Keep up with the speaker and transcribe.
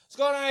What's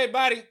going on,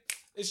 everybody?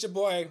 It's your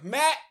boy,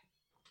 Matt.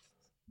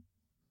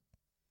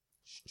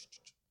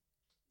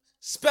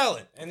 Spell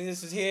it. And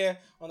this is here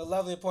on the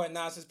Lovely Important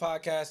Nonsense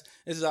Podcast.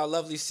 This is our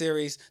lovely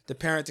series, the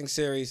parenting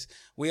series.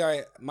 We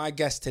are, my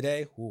guest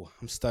today,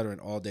 I'm stuttering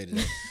all day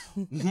today.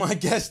 My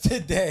guest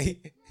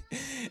today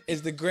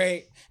is the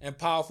great and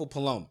powerful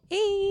Paloma.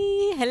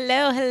 Hey,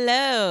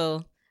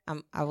 hello.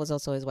 I was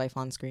also his wife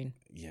on screen.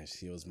 Yes,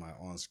 she was my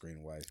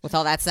on-screen wife. With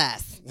all that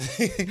sass.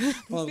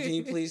 Paloma, can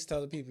you please tell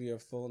the people your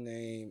full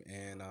name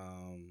and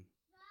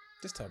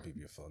just tell people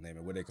your full name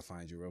and where they can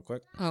find you real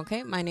quick.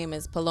 Okay, my name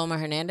is Paloma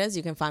Hernandez.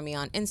 You can find me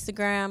on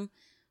Instagram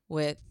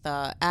with @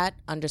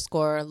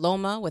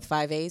 Loma with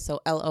 5 A's, so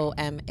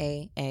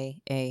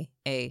LOMAAAAA.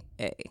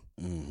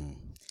 Mm-hmm.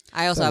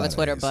 I also have a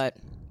Twitter, but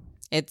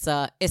it's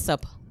a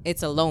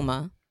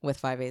Loma with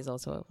 5 A's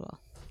also as well.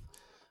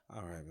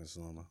 All right, Miss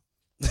Loma.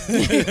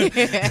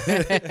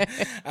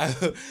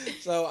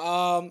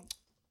 So,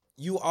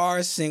 you are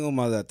a single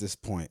mother at this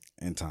point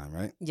in time,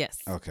 right? Yes.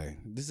 Okay.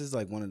 This is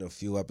like one of the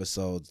few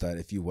episodes that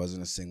if you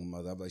wasn't a single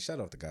mother, I'd be like, shut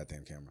off the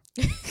goddamn camera.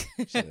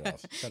 Shut it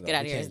off. Get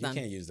out of here. It's You done.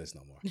 can't use this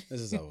no more. This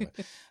is over.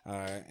 All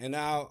right. And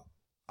now,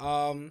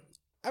 I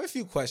have a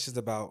few questions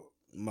about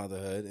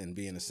motherhood and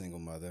being a single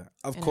mother.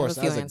 Of course,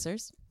 I have a few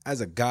answers. As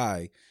a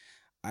guy,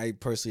 I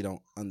personally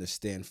don't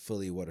understand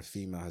fully what a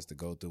female has to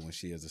go through when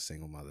she is a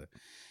single mother.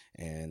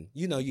 And,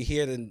 you know, you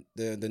hear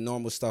the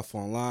normal stuff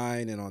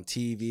online and on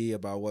TV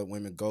about what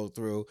women go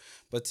through.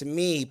 But to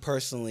me,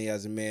 personally,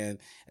 as a man,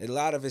 a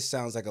lot of it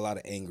sounds like a lot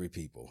of angry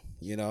people,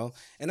 you know?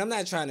 And I'm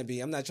not trying to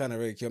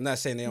ridicule. I'm not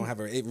saying they don't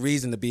have a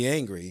reason to be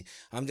angry.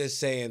 I'm just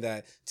saying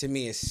that, to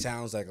me, it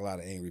sounds like a lot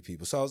of angry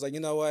people. So I was like, you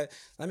know what?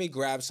 Let me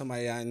grab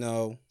somebody I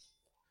know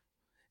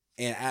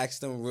and ask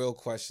them real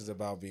questions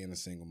about being a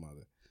single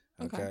mother.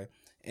 Okay?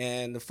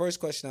 And the first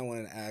question I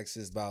wanted to ask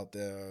is about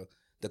the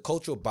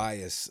cultural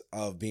bias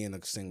of being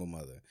a single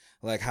mother,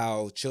 like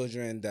how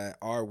children that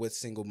are with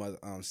single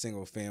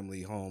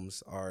family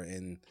homes are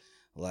in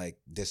like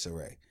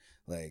disarray,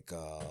 like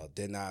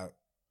they're not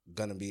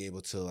gonna be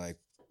able to like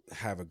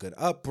have a good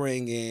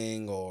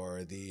upbringing,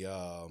 or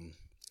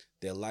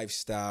their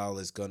lifestyle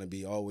is gonna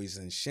be always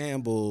in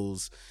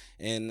shambles.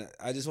 And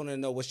I just want to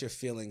know what's your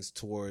feelings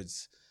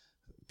towards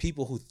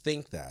people who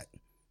think that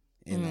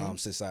in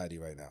society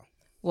right now.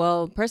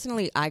 Well,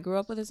 personally, I grew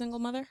up with a single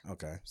mother.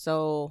 Okay.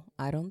 So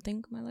I don't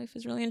think my life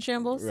is really in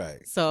shambles.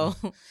 Right. So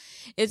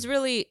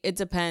it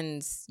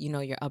depends, you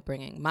know, your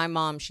upbringing. My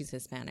mom, she's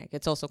Hispanic.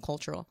 It's also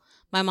cultural.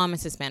 My mom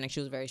is Hispanic.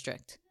 She was very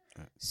strict.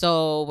 Right.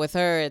 So with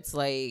her, it's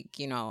like,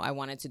 you know, I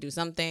wanted to do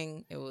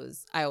something.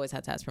 I always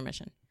had to ask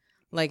permission.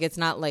 Like, it's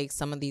not like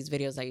some of these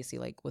videos that you see,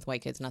 like with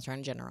white kids, not trying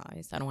to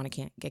generalize. I don't want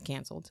to get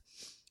canceled.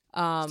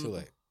 It's too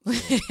late.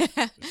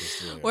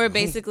 Where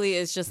basically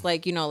it's just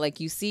like, you know, like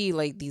you see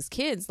like these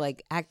kids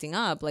like acting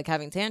up, like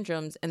having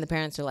tantrums, and the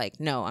parents are like,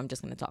 no, I'm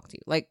just going to talk to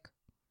you. Like,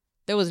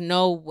 there was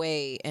no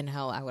way in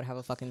hell I would have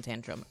a fucking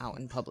tantrum out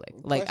in public.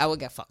 Like, I would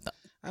get fucked up.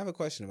 I have a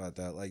question about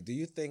that. Like, do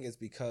you think it's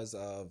because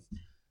of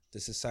the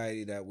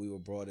society that we were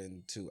brought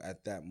into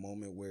at that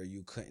moment where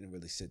you couldn't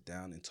really sit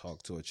down and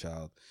talk to a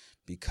child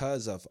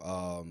because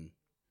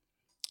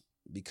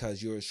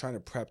you were trying to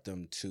prep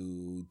them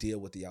to deal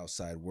with the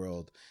outside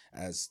world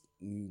as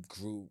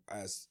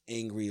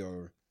angry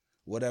or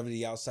whatever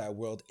the outside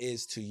world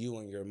is to you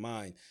in your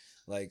mind?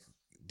 Like,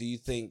 do you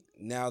think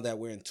now that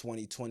we're in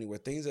 2020 where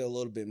things are a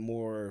little bit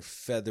more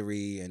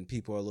feathery and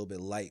people are a little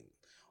bit light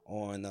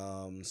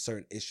on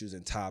certain issues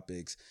and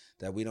topics,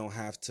 that we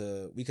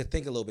could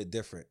think a little bit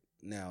different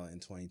now in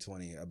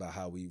 2020 about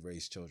how we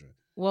raise children?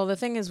 Well, the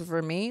thing is,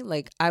 for me,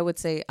 like, I would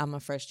say I'm a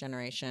first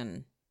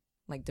generation,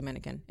 like,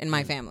 Dominican in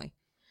my family.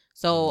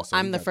 So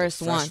I'm the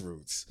first one.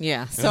 Roots.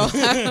 Yeah. So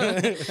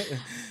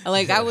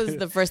like, I was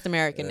the first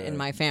American in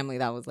my family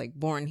that was like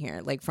born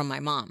here, like from my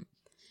mom.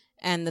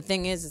 And the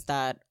thing is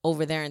that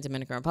over there in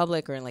Dominican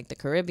Republic or in like the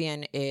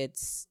Caribbean,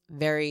 it's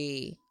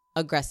very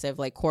aggressive,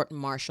 like court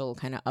martial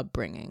kind of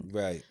upbringing.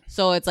 Right.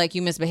 So it's like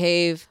you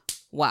misbehave,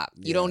 whop.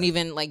 You don't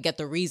even like get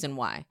the reason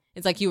why.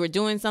 It's like you were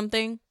doing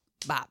something,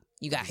 bop,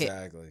 you got hit.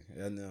 Exactly.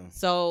 I know.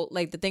 So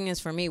like the thing is,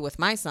 for me with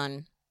my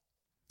son,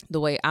 the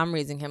way I'm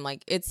raising him,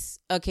 like, it's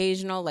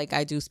occasional, like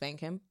I do spank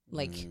him,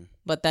 like,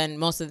 but then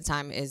most of the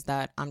time is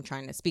that I'm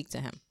trying to speak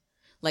to him,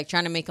 like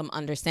trying to make him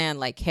understand,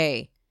 like,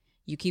 hey,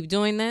 you keep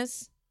doing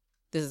this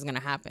is going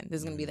to happen. This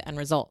is going to be the end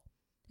result.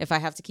 If I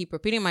have to keep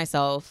repeating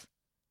myself,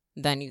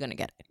 then you're going to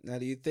get it. Now,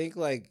 do you think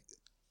like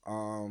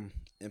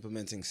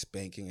implementing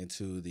spanking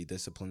into the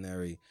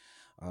disciplinary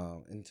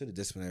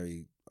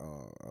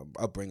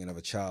upbringing of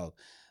a child,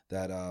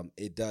 that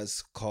it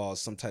does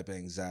cause some type of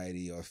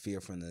anxiety or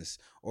fearfulness?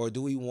 Or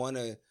do we want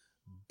to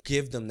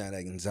give them that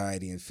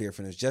anxiety and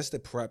fearfulness just to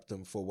prep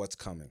them for what's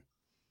coming?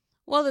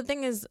 Well, the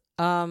thing is,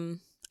 I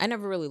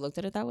never really looked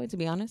at it that way, to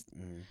be honest.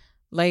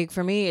 Like,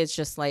 for me, it's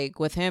just like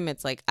with him,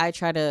 it's like I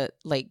try to,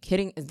 like,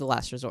 hitting is the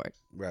last resort.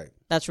 Right.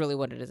 That's really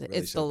what it is. Really,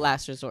 it's the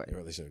last resort. It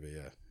really should be,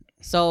 yeah.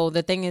 So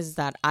the thing is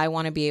that I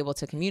want to be able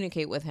to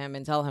communicate with him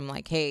and tell him,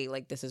 like, hey,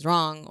 like, this is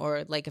wrong.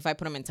 Or, like, if I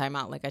put him in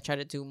timeout, like, I try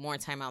to do more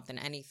timeout than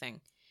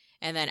anything.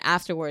 And then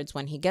afterwards,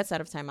 when he gets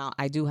out of timeout,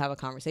 I do have a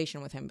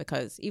conversation with him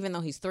because even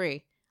though he's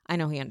 3, I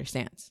know he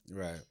understands.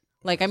 Right.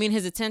 Like, I mean,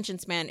 his attention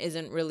span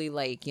isn't really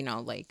like, you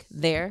know, like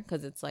there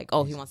because it's like,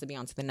 oh, he wants to be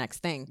on to the next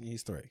thing.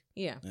 He's 3.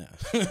 Yeah.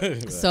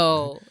 Right.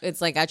 So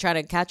it's like I try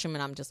to catch him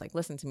and I'm just like,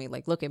 listen to me,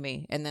 like, look at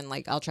me. And then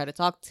like I'll try to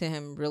talk to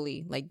him,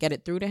 really like get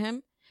it through to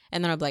him.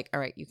 And then I'll be like, all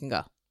right, you can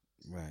go.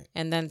 Right.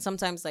 And then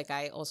sometimes like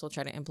I also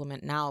try to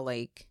implement now,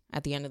 like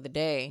at the end of the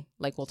day,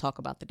 like we'll talk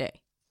about the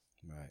day.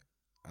 Right.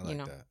 I like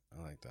that.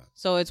 I like that.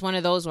 So it's one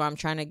of those where I'm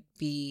trying to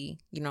be,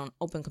 you know,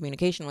 open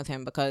communication with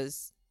him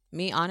because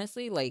me,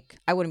 honestly, like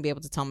I wouldn't be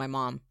able to tell my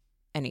mom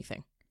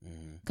anything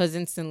because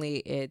instantly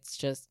it's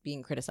just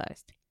being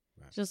criticized.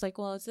 Right. It's just like,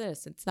 well, it's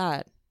this, it's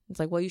that. It's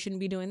like, well, you shouldn't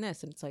be doing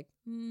this. And it's like,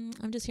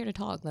 I'm just here to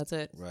talk. That's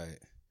it. Right.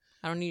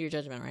 I don't need your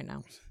judgment right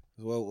now.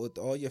 Well, with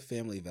all your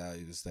family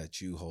values that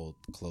you hold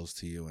close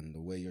to you and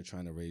the way you're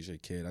trying to raise your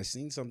kid, I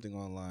seen something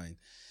online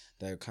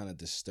that kind of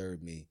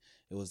disturbed me.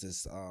 It was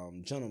this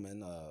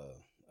gentleman.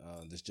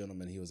 This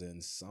gentleman, he was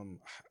in some.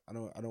 I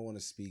don't want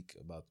to speak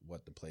about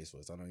what the place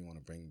was. I don't even want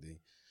to bring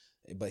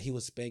but he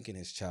was spanking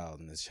his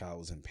child, and his child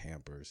was in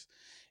Pampers,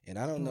 and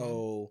I don't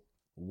know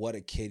what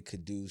a kid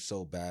could do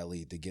so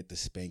badly to get the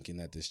spanking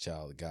that this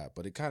child got,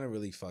 but it kind of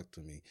really fucked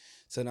with me.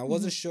 So, and I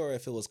wasn't sure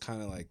if it was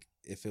kind of like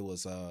if it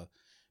was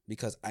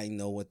because I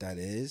know what that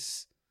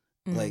is,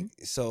 like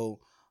so.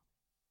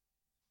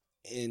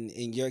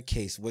 In your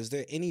case, was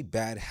there any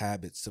bad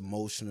habits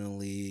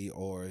emotionally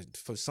or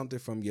for something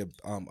from your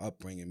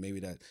upbringing, maybe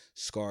that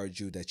scarred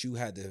you that you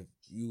had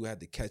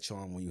to catch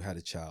on when you had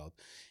a child,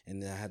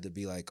 and then I had to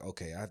be like,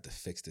 okay, I have to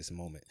fix this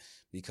moment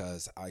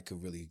because I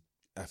could really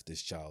F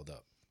this child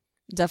up?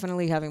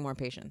 Definitely having more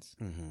patience.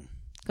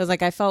 Because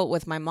like I felt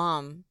with my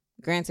mom,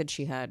 granted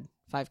she had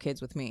 5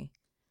 kids with me,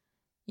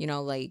 you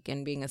know, like,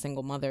 and being a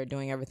single mother,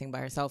 doing everything by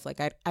herself,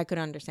 like I could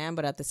understand,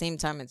 but at the same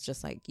time, it's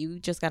just like, you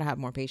just got to have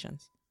more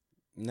patience.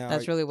 No,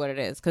 that's really what it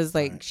is. Because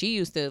like she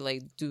used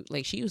to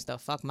she used to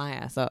fuck my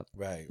ass up.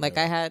 Right. Like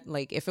I had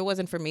like, if it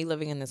wasn't for me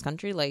living in this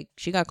country, like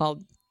she got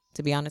called,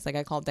 to be honest, like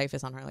I called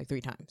typhus on her like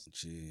 3 times.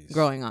 Jeez.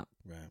 Growing up.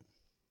 Right.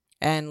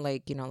 And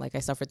like, you know, like I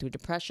suffered through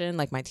depression,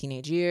 like my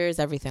teenage years,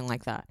 everything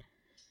like that.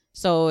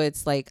 So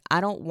it's like,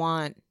 I don't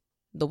want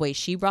the way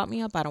she brought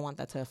me up, I don't want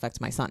that to affect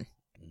my son.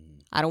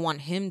 I don't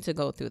want him to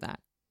go through that.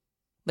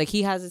 Like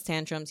he has his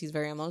tantrums, he's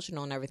very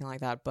emotional and everything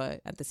like that. But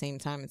at the same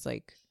time, it's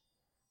like,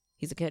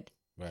 he's a kid.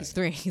 Right. He's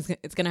 3.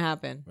 It's going to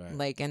happen. Right.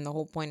 Like, and the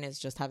whole point is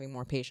just having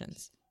more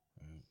patience.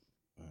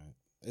 Right.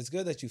 It's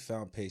good that you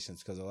found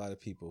patience because a lot of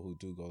people who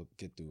do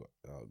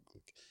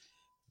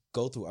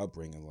go through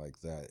upbringing like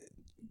that,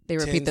 they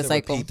repeat the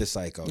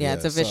cycle. Yeah,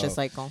 it's a vicious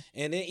cycle.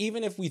 And then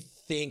even if we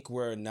think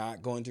we're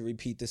not going to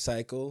repeat the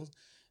cycle,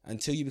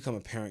 until you become a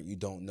parent, you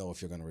don't know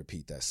if you're going to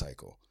repeat that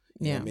cycle.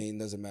 You know what I mean? It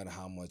doesn't matter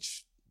how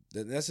much.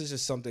 This is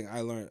just something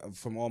I learned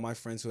from all my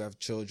friends who have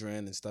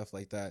children and stuff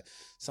like that.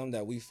 Something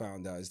that we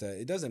found out is that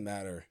it doesn't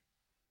matter.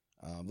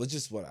 But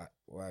just what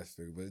I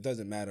figured, but it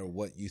doesn't matter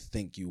what you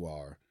think you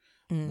are.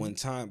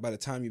 By the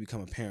time you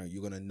become a parent,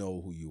 you're gonna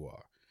know who you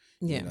are.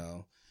 Yeah. You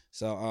know.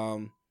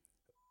 So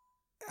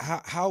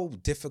how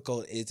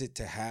difficult is it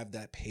to have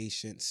that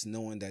patience,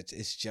 knowing that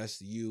it's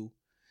just you,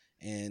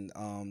 and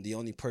the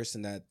only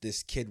person that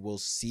this kid will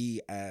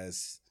see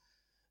as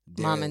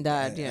mom and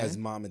dad, as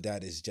mom and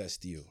dad is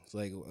just you.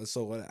 Like,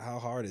 so how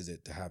hard is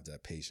it to have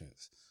that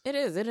patience? It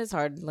is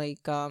hard.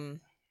 Like,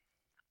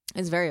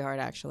 it's very hard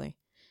actually.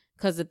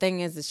 Because the thing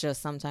is, it's just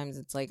sometimes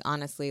it's like,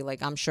 honestly,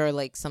 like I'm sure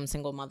like some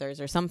single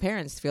mothers or some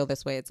parents feel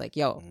this way. It's like,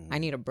 yo, I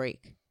need a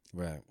break.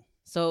 Right.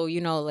 So,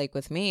 you know, like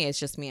with me, it's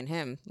just me and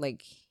him.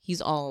 Like he's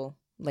all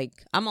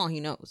like, I'm all he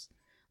knows.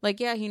 Like,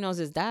 yeah, he knows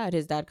his dad.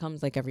 His dad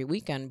comes like every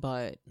weekend,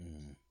 but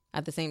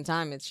at the same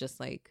time, it's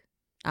just like,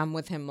 I'm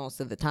with him most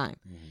of the time.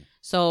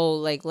 So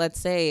like, let's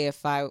say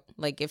if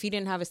he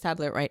didn't have his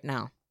tablet right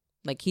now,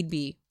 like he'd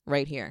be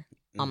right here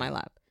on my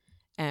lap.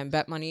 And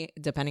bet money,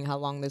 depending how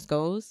long this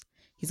goes,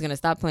 he's gonna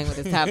stop playing with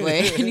his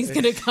tablet and he's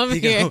gonna come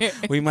here.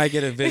 We might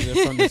get a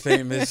visit from the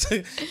famous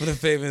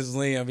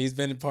Liam. He's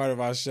been part of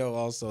our show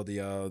also,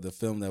 the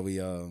film that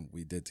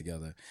we did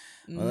together.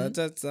 Well,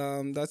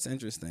 that's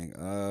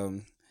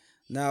interesting.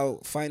 Now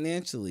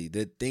financially,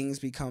 did things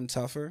become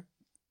tougher?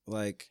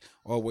 Like,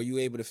 or were you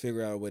able to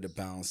figure out a way to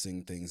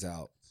balancing things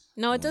out?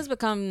 No, it does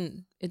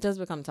become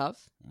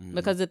tough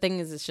because the thing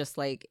is, it's just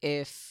like,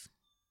 if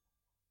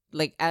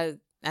like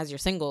as you're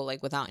single,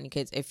 like without any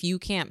kids, if you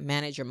can't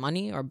manage your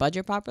money or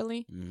budget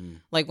properly,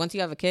 like once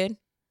you have a kid,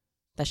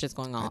 that shit's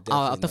going on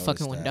out the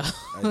fucking window.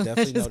 I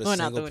definitely know the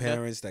single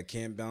parents that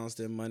can't balance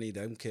their money.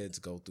 Them kids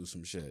go through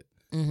some shit.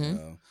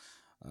 You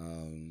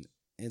know?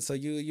 And so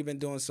you've been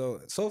doing so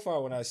far.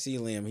 When I see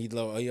Liam,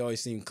 he always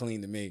seemed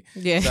clean to me.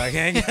 Yeah, so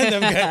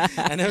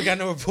I never got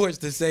no reports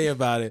to say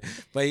about it.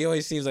 But he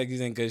always seems like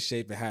he's in good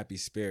shape and happy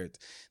spirits.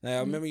 Now I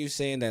remember you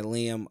saying that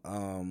Liam,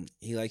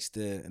 he likes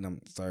to, and I'm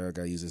sorry I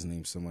gotta use his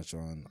name so much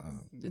on.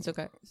 It's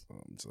okay.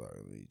 I'm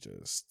sorry,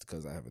 just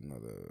because I have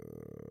another.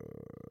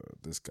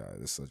 This guy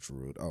is such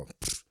rude. Oh,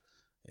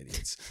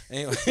 idiots.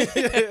 Anyway,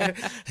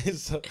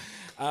 so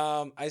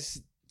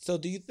So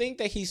do you think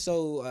that he's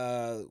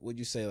so would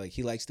you say like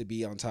he likes to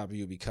be on top of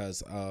you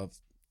because of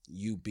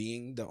you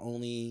being the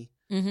only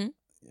Mm-hmm.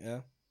 yeah?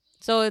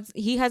 So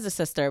he has a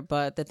sister,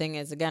 but the thing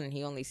is, again,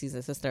 he only sees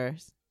his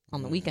sisters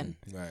on the weekend.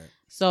 Right.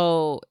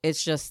 So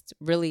it's just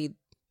really,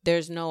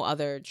 there's no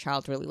other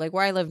child really. Like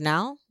where I live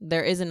now,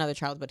 there is another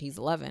child, but he's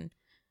 11.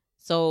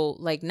 So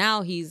like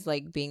now he's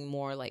like being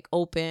more like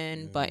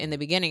open, but in the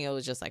beginning it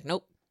was just like,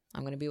 nope,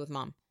 I'm gonna be with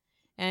mom.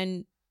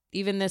 And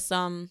even this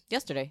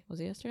yesterday, was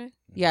it yesterday?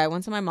 Yeah, I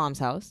went to my mom's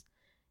house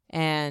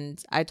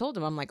and I told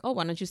him, I'm like, oh,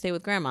 why don't you stay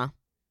with grandma?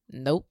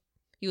 Nope.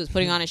 He was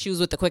putting on his shoes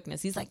with the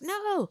quickness. He's like,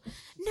 no.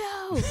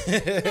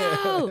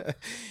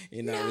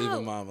 You're not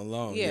leaving mom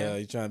alone. Yeah.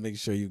 You're trying to make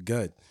sure you're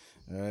good.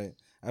 All right.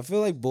 I feel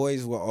like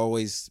boys will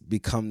always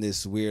become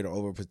this weird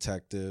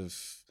overprotective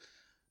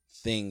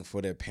thing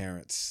for their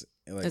parents.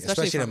 Like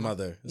especially their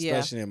mother.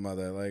 Especially their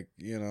mother. Like,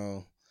 you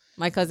know.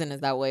 My cousin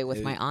is that way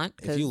with my aunt.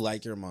 If you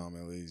like your mom,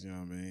 at least, you know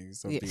what I mean?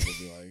 Some people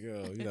be like,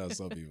 yo, you know,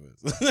 some people.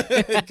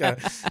 You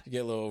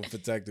get a little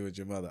protected with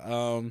your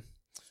mother.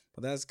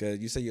 But that's good.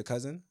 You say your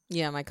cousin?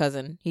 Yeah, my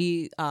cousin.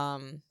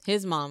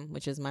 His mom,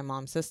 which is my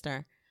mom's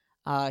sister,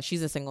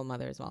 she's a single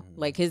mother as well.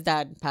 Like his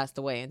dad passed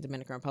away in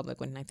Dominican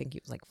Republic when I think he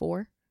was like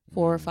four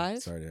or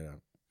five. Sorry to hear that.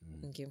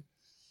 Thank you.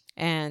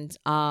 And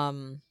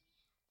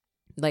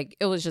like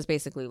it was just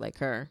basically like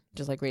her,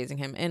 just like raising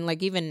him. And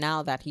like even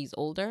now that he's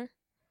older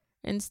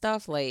and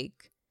stuff,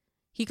 like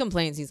he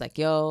complains. He's like,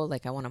 yo,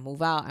 like I want to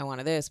move out. I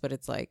want this, but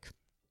it's like,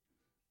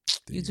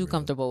 you too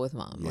comfortable with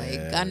mom. Yeah,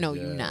 like, I know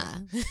you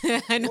not.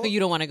 I know you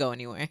don't want to go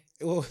anywhere.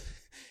 Well,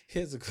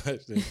 here's a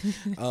question.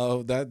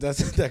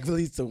 That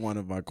leads to one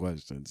of my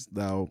questions.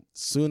 Now,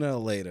 sooner or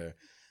later,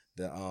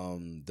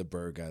 the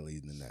bird got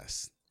leaving the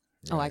nest.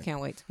 Right? Oh, I can't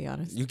wait, to be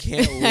honest. You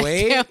can't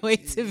wait? I can't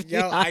wait to be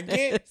honest. I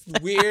get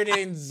weird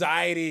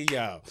anxiety,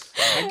 yo.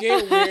 I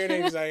get weird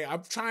anxiety.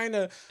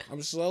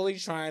 I'm slowly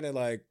trying to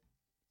like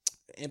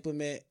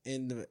implement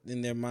in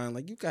their mind,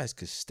 like, you guys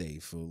could stay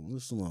for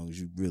as long as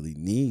you really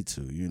need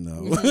to, you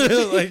know.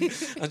 Like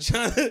I'm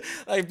trying to,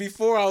 like,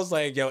 before I was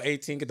like, yo,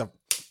 18, get the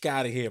fuck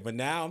out of here, but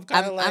now I'm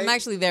kind of like, I'm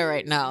actually there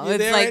right now.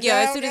 It's like, right yo, now?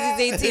 As soon as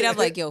he's 18, I'm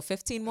like, yo,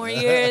 15 more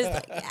years.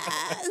 Like,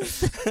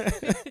 yes.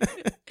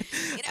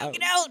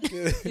 Get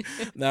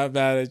out. Not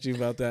mad at you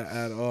about that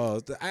at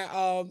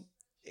all.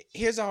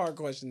 Here's a hard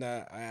question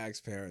that I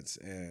ask parents,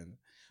 and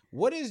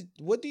what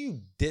do you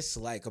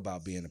dislike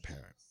about being a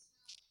parent?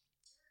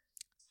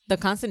 The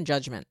constant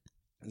judgment.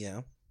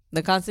 Yeah.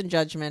 The constant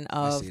judgment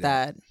of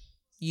that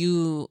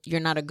you're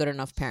not a good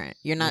enough parent.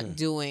 You're not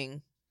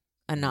doing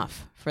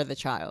enough for the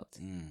child.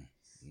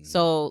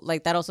 So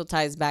like that also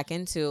ties back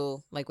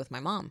into like with my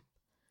mom.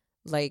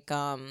 Like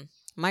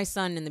my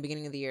son in the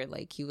beginning of the year,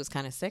 like he was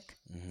kind of sick.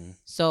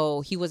 So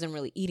he wasn't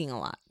really eating a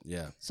lot.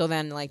 Yeah. So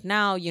then like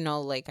now, you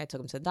know, like I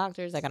took him to the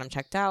doctors. I got him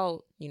checked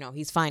out. You know,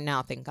 he's fine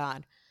now, thank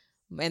God.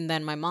 And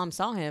then my mom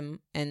saw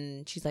him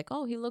and she's like,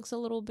 oh, he looks a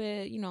little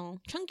bit, you know,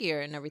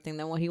 chunkier and everything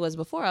than what he was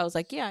before. I was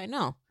like, yeah, I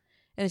know.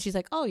 And she's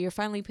like, oh, you're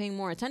finally paying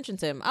more attention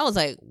to him. I was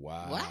like,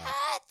 wow.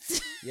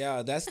 What?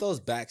 Yeah, that's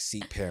those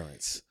backseat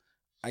parents.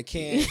 I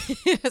can't.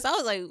 Because I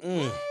was like,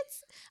 what?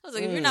 I was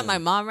like, if you're not my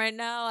mom right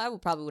now, I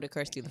would probably have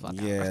cursed you the fuck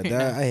out.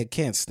 Yeah, I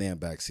can't stand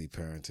backseat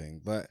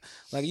parenting. But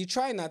like, you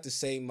try not to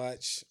say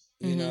much.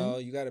 You know,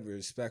 you got to be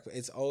respectful.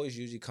 It's always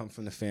usually come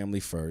from the family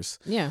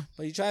first. Yeah.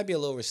 But you try to be a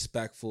little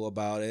respectful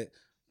about it.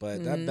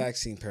 But that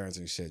backseat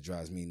parenting shit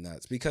drives me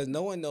nuts because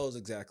no one knows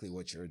exactly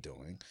what you're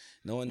doing.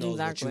 No one knows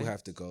what you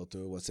have to go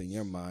through, what's in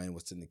your mind,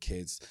 what's in the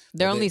kids.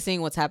 They're only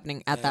seeing what's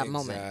happening at that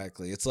moment.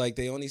 Exactly. It's like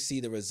they only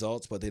see the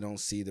results, but they don't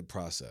see the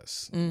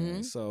process.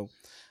 Right? So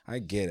I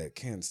get it.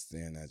 Can't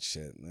stand that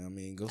shit. I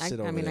mean, go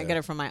sit over there. I get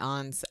it from my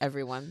aunts,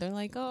 everyone. They're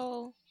like,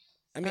 oh.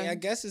 I mean, I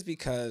guess it's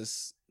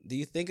because... Do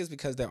you think it's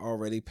because they're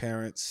already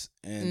parents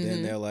and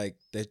then they're like,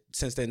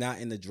 since they're not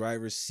in the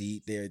driver's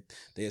seat,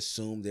 they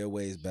assume their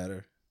way is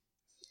better?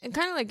 And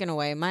kind of like in a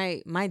way,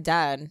 my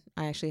dad,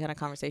 I actually had a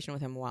conversation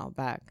with him a while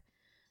back.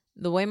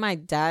 The way my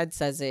dad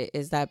says it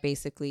is that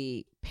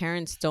basically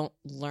parents don't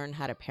learn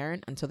how to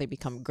parent until they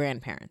become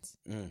grandparents.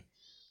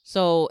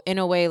 So in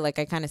a way, like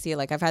I kind of see it,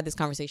 like I've had this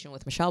conversation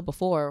with Michelle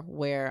before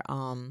where,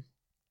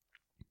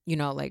 you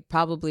know, like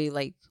probably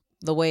like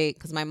the way,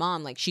 because my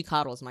mom, like she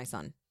coddles my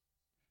son.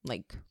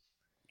 Like,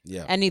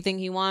 anything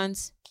he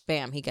wants,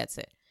 bam, he gets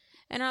it.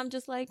 And I'm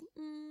just like,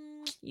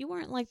 you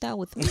weren't like that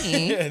with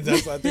me. I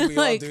think we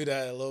all do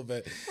that a little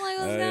bit. Like,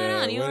 what's going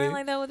on? You weren't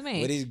like that with me.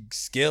 Where these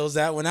skills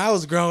at when I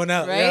was growing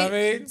up, right? You know what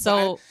I mean?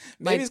 So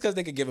maybe it's because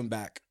they could give them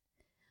back.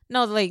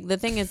 No, like the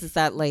thing is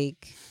that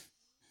like,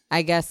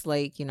 I guess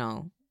like, you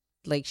know,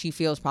 like she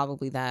feels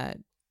probably that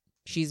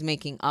she's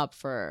making up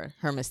for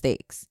her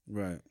mistakes.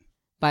 Right.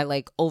 By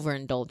like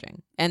overindulging.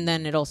 And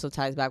then it also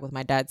ties back with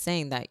my dad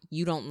saying that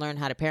you don't learn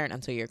how to parent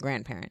until you're a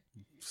grandparent.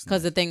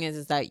 Because the thing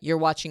is that you're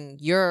watching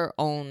your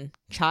own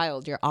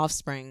child, your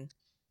offspring,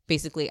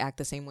 basically act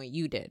the same way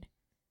you did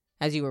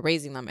as you were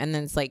raising them. And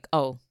then it's like,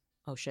 oh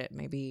shit,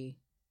 maybe,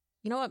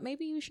 you know what?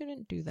 Maybe you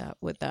shouldn't do that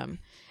with them.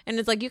 And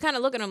it's like, you kind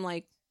of look at them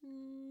like,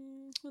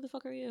 who the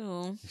fuck are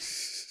you?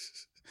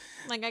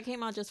 Like, I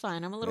came out just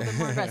fine. I'm a little bit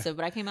more aggressive,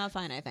 but I came out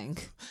fine, I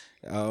think.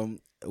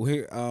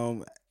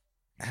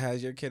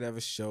 Has your kid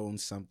ever shown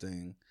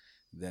something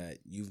that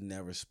you've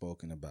never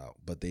spoken about,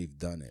 but they've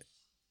done it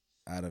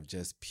out of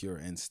just pure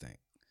instinct?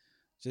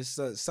 Just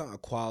a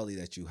quality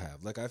that you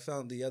have. Like I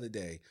found the other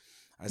day,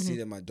 I see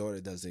that my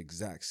daughter does the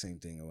exact same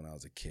thing when I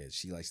was a kid.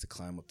 She likes to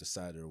climb up the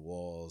side of the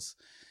walls,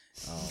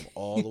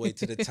 all the way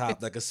to the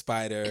top like a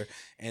spider,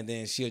 and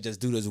then she'll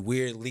just do this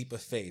weird leap of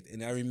faith.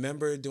 And I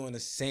remember doing the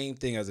same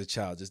thing as a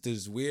child, just do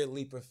this weird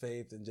leap of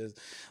faith and just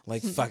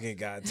like, fucking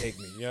God, take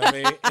me, you know what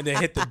I mean? And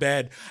then hit the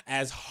bed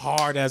as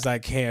hard as I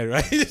can,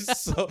 right?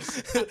 so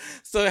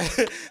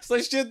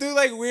she'll do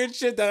like weird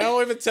shit that I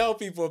don't even tell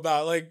people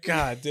about. Like,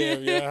 God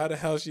damn, yeah, how the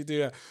hell she do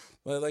that?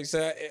 But like,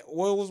 so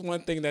what was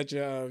one thing that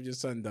your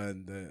son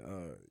done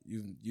that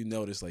you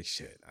noticed like,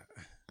 shit?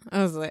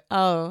 I was like,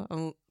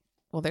 oh.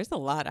 Well, there's a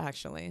lot,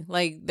 actually.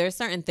 Like, there's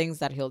certain things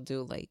that he'll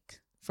do, like,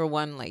 for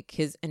one, like,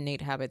 his innate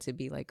habit to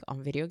be, like,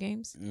 on video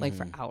games, like,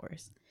 for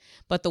hours.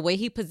 But the way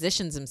he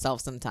positions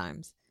himself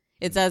sometimes,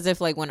 it's as if,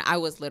 like, when I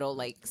was little,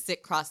 like,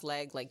 sit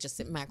cross-legged, like, just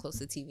sit mad close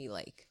to TV,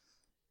 like.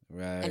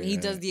 Right. And he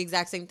does the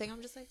exact same thing.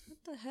 I'm just like, what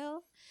the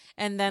hell?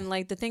 And then,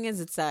 like, the thing is,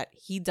 it's that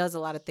he does a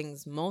lot of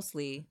things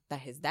mostly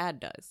that his dad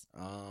does.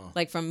 Oh.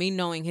 Like, from me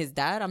knowing his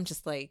dad, I'm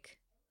just like,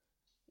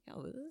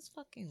 yo, this is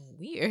fucking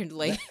weird.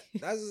 Like,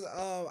 that's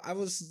I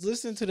was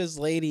listening to this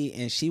lady,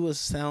 and she was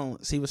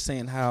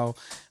saying how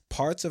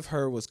parts of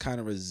her was kind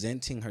of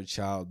resenting her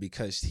child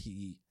because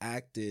he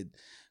had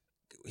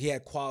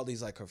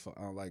qualities like her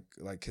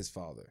like his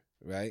father,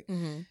 right?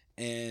 Mm-hmm.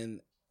 And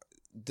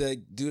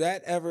do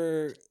that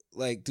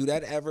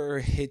ever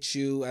hit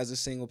you as a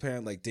single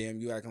parent? Like, damn,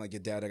 you acting like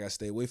your dad, I gotta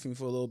stay away from you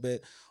for a little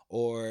bit?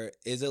 Or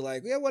is it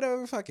like, yeah,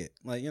 whatever, fuck it,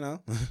 like, you know?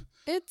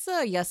 It's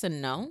a yes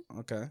and no.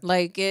 Okay.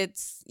 Like,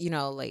 it's, you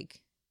know, like,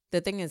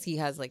 the thing is, he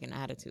has, like, an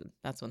attitude.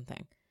 That's one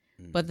thing.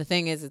 But the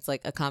thing is, it's,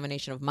 like, a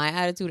combination of my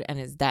attitude and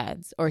his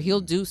dad's. Or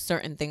he'll do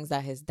certain things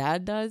that his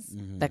dad does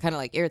that kind of,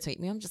 like, irritate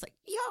me. I'm just like,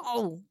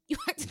 yo, you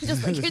acting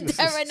just like your dad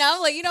right now.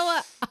 I'm like, you know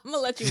what? I'm going to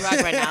let you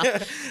rock right now.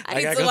 I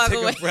need to walk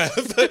away.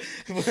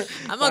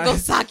 I'm going to go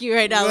sock you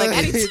right now. Like,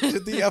 I need to.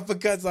 The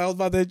uppercuts I was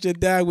about to hit your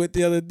dad with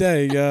the other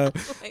day, yo.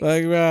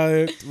 like,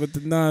 bro, with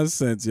the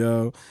nonsense,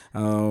 yo.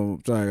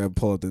 Trying to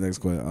pull up the next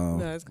question. No,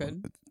 that's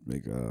good.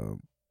 Make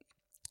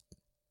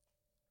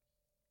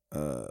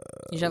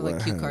you should have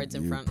like cue cards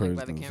in front, like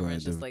by the camera.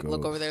 It's just like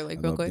look over there,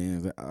 like real quick.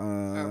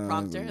 Or a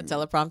prompter, a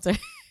teleprompter.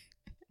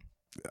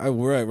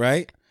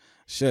 Right?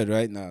 Should,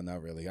 right? No,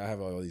 not really. I have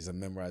all these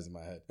memorized in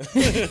my head.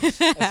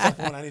 That's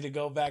when I need to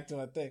go back to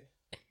my thing.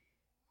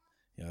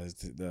 Yeah,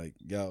 it's like,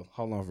 yo,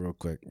 hold on real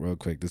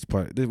quick. This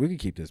part, we can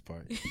keep this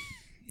part.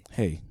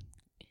 Hey,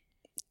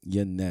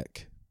 your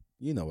neck.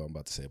 You know what I'm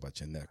about to say about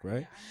your neck,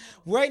 right?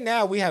 Right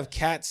now, we have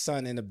Kat's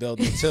son in the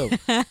building, too.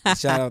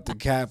 Shout out to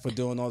Kat for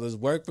doing all this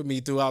work for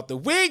me throughout the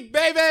week,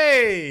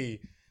 baby!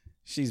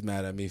 She's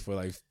mad at me for,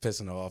 like,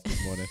 pissing her off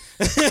this morning.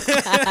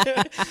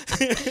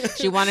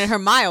 She wanted her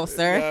mile,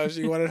 sir. Yeah,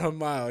 she wanted her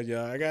mile,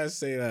 yo. I gotta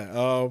say that.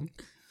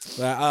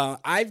 But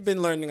I've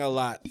been learning a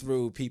lot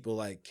through people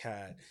like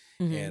Kat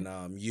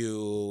and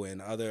you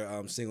and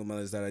other single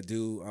mothers that I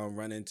do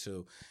run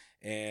into.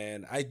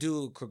 And I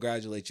do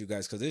congratulate you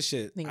guys because this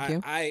shit,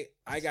 I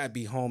gotta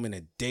be home in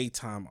the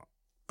daytime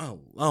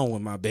alone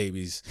with my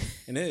babies,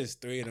 and there's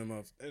 3 of them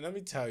up. And let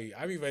me tell you,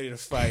 I be ready to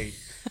fight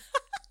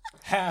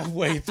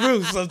halfway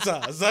through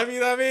sometimes. I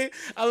mean,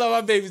 I love my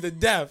babies to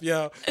death,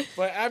 yo,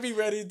 but I be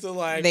ready to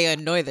like. They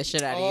annoy the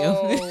shit out of you.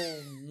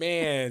 Oh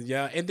man,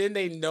 yeah, and then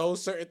they know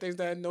certain things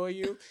that annoy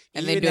you,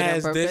 and they do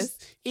it on purpose.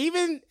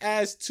 Even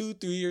as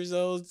 2-3 years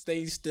old,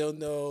 they still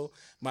know.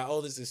 My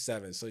oldest is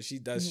 7, so she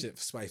does shit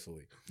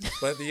spitefully.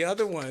 But the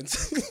other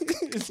ones,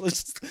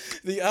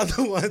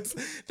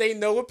 they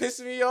know what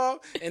pisses me off,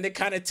 and they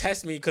kind of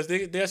test me because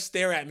they'll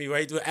stare at me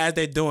right as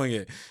they're doing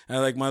it.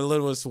 And like my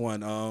littlest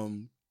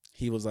one,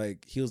 he was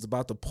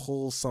about to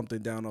pull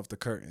something down off the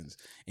curtains,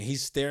 and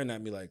he's staring at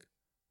me like,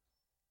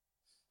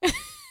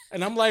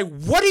 and I'm like,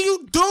 "What are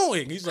you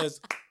doing?" He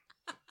says.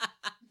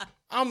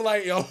 I'm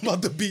like, yo, I'm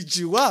about to beat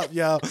you up,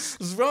 yo.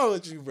 What's wrong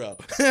with you, bro?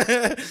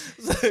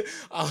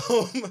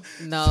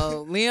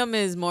 No, Liam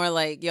is more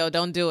like, yo,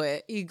 don't do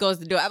it. He goes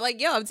to do it. I'm like,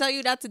 yo, I'm telling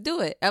you not to do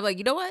it. I'm like,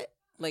 you know what?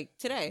 Like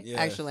today,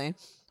 actually,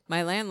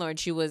 my landlord,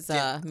 she was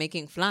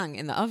making flan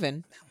in the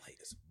oven.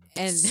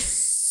 And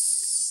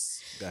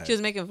she was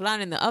making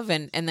flan in the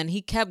oven, and then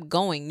he kept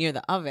going near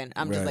the oven.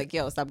 I'm just like,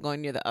 yo, stop going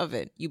near the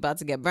oven. You about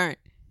to get burnt.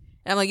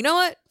 And I'm like, you know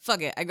what?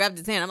 Fuck it. I grabbed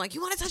his hand. I'm like,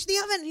 you want to touch the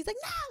oven? And he's like,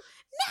 no.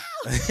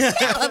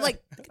 I'm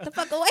like, get the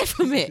fuck away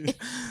from it.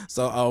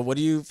 So what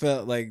do you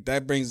feel like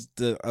that brings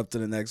up to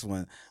the next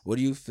one? What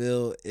do you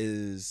feel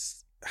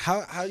is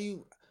how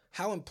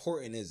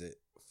important is it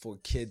for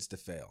kids to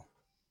fail?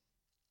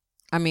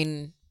 I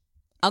mean,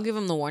 I'll give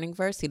him the warning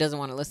first. He doesn't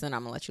want to listen.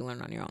 I'm gonna let you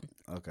learn on your own.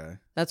 Okay.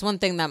 That's one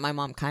thing that my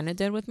mom kind of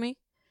did with me.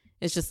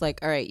 It's just like,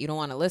 all right, you don't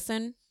want to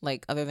listen,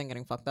 like other than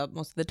getting fucked up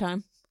most of the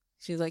time.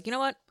 She's like, you know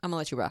what? I'm gonna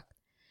let you rock.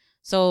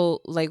 So,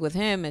 like, with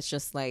him, it's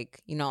just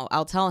like, you know,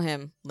 I'll tell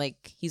him,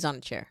 like, he's on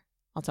a chair.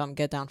 I'll tell him,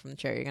 get down from the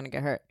chair. You're going to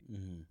get hurt.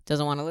 Mm-hmm.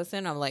 Doesn't want to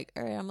listen. I'm like,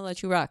 all right, I'm going to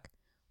let you rock.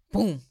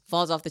 Boom.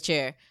 Falls off the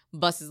chair.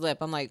 Busts his lip.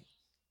 I'm like.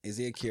 Is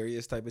he a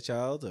curious type of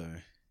child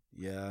or?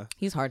 Yeah.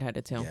 He's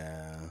hard-headed too.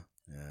 Yeah.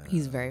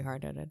 He's very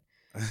hard-headed.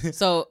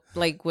 So,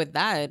 like, with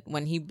that,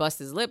 when he bust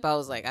his lip, I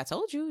was like, I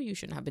told you, you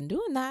shouldn't have been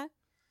doing that.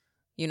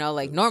 You know,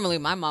 like, normally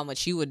my mom, what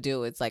she would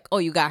do, it's like, oh,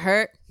 you got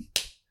hurt?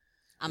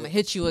 I'm going to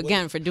hit you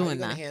again for doing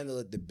that. How are you going to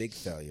handle the big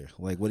failure?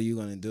 Like, what are you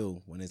going to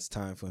do when it's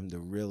time for him to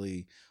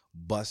really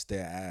bust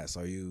their ass?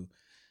 Are you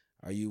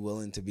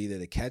willing to be there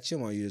to catch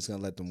him, or are you just going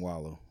to let them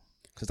wallow?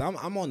 Because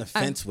I'm on the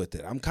fence with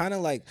it. I'm kind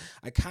of like,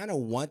 I kind of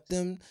want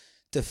them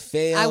to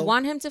fail. I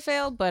want him to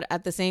fail, but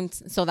at the same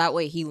so that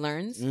way he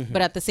learns. Mm-hmm.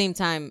 But at the same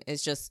time,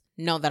 it's just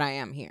know that I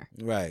am here.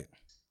 Right.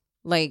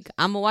 Like,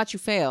 I'm gonna watch you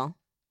fail,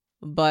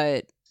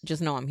 but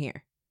just know I'm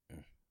here.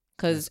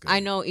 Because I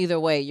know either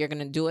way you're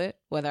gonna do it.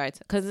 Whether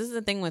because this is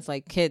the thing with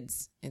like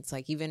kids. It's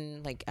like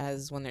even like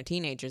as when they're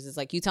teenagers, it's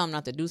like you tell them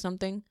not to do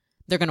something,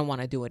 they're gonna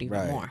want to do it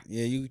even more.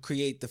 Yeah, you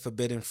create the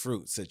forbidden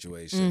fruit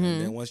situation,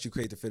 and then once you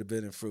create the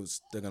forbidden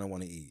fruits, they're gonna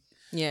want to eat.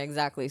 Yeah,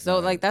 exactly. So,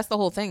 like, that's the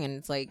whole thing. And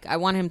it's like, I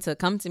want him to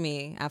come to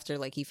me after,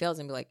 like, he fails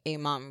and be like, hey,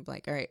 mom, I'm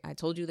like, all right, I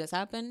told you this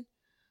happened.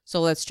 So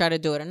let's try to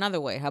do it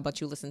another way. How about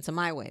you listen to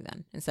my way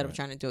then instead of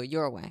trying to do it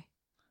your way?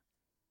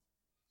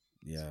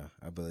 Yeah,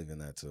 I believe in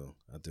that too.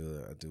 I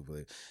do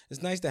believe.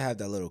 It's nice to have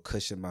that little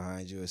cushion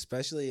behind you,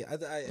 especially, I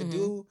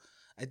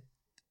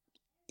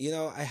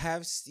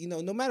have,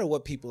 no matter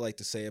what people like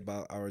to say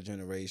about our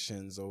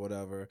generations or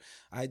whatever,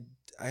 I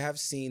have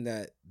seen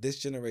that this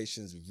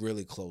generation is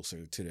really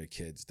closer to their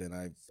kids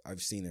than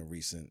I've seen in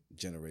recent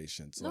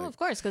generations. No, of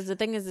course, because the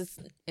thing is,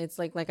 it's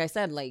like I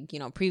said, like,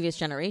 previous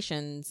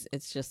generations,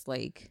 it's just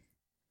like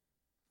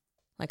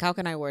how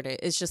can I word it?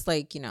 It's just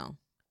like,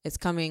 it's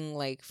coming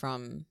like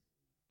from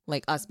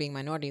like us being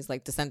minorities,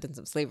 like descendants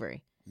of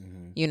slavery.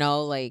 Mm-hmm.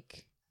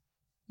 Like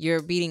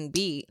you're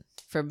beat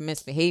for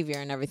misbehavior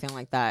and everything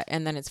like that,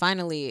 and then it's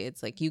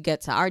like you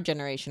get to our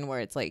generation where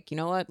it's like, you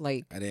know what,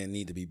 like I didn't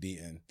need to be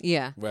beaten.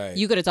 Yeah, right.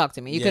 You could have talked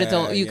to me. You could have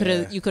told. You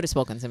could have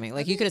spoken to me.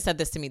 Like you could have said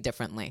this to me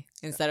differently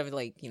instead of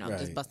like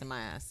just busting my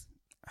ass.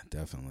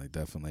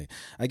 Definitely.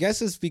 I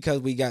guess it's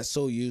because we got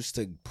so used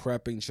to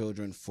prepping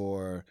children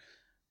for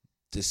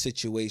the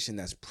situation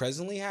that's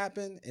presently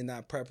happened and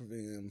not prepping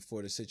them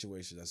for the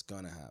situation that's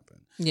gonna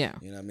happen. Yeah,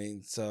 you know what I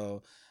mean.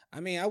 So I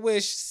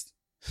wish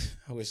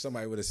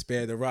somebody would have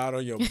spared the rod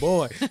on your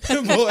boy.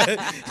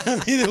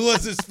 It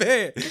wasn't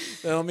spared. You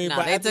know what I mean?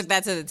 No, they took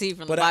that to the T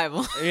from the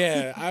Bible.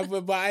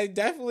 But I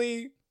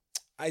definitely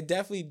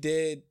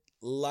did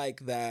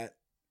like that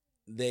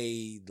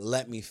they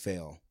let me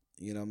fail.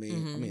 You know what I mean?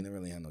 Mm-hmm. I mean, they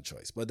really had no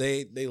choice, but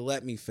they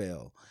let me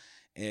fail,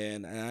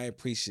 and I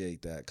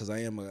appreciate that because I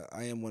am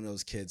one of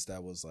those kids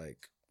that was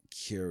like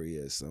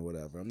curious or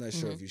whatever. I'm not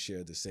sure if you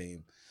shared the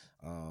same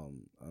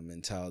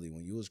mentality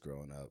when you was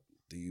growing up.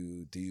 Do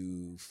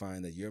you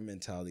find that your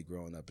mentality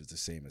growing up is the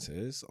same as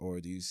his,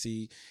 or do you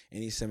see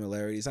any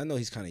similarities? I know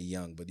he's kind of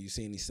young, but do you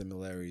see any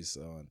similarities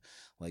on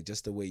like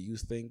just the way you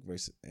think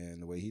versus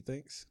and the way he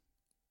thinks?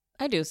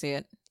 I do see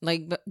it.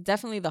 Like, but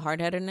definitely the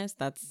hard-headedness,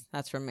 that's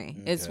for me.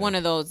 Okay. It's one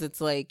of those, it's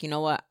like, you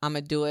know what, I'm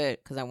going to do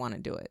it because I want to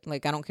do it.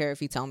 Like, I don't care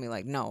if you tell me,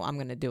 like, no, I'm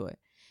going to do it.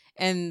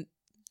 And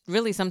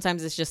really,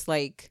 sometimes it's just,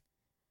 like,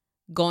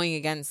 going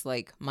against,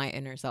 like, my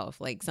inner self.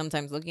 Like,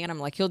 sometimes looking at him,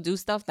 like, he'll do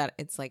stuff that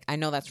it's, like, I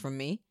know that's from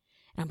me.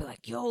 And I'll be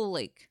like, yo,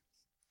 like,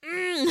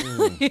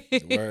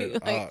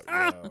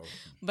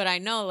 but I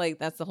know, like,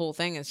 that's the whole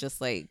thing. It's just,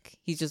 like,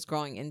 he's just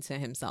growing into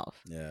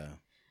himself. Yeah.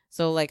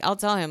 So, like, I'll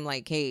tell him,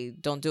 like, hey,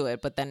 don't do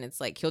it. But then it's,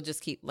 like, he'll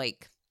just keep,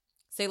 like,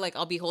 say, like,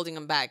 I'll be holding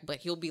him back. But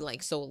he'll be,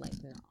 like, so, like,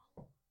 no.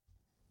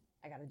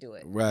 I got to do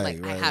it.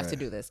 Right, like, I have to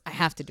do this. I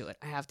have to do it.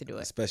 I have to do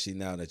it. Especially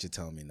now that you're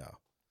telling me no.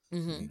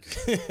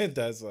 Mm-hmm.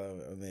 That's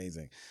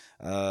amazing.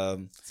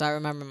 So, I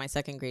remember my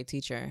second grade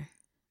teacher,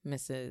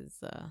 Mrs.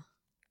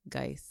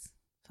 Geis.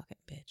 Fucking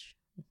bitch.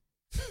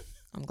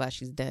 I'm glad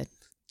she's dead.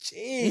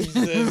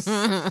 Jesus.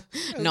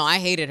 No, I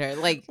hated her.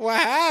 Like, what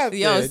happened?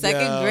 Yo,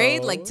 second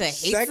grade, like to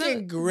hate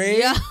second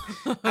grade. Yo.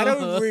 I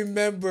don't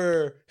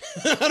remember.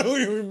 I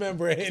don't even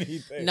remember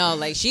anything. No,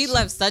 like she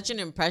left such an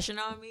impression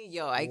on me.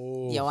 Yo,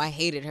 I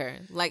hated her.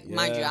 Like,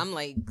 mind you, I'm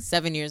like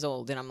 7 years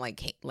old, and I'm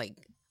like, I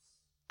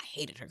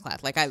hated her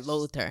class. Like, I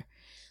loathed her.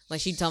 Like,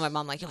 she'd tell my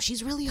mom, like, yo,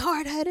 she's really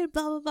hard headed.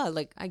 Blah blah blah.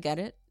 Like, I get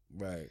it.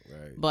 Right.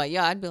 But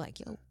yeah, I'd be like,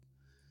 yo.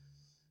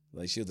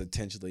 Like she was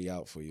intentionally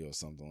out for you or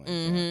something like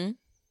that.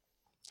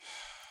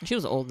 She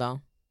was old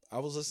though. I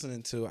was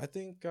listening to, I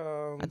think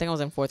I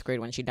was in 4th grade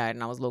when she died,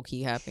 and I was low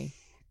key happy.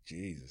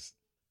 Jesus.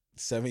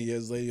 7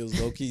 years later, it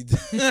was low key.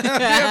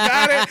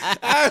 About it.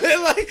 I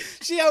mean, like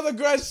she held a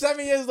grudge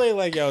 7 years later.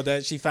 Like, yo,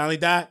 that she finally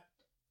died.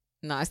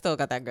 No, I still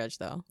got that grudge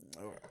though.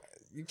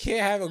 You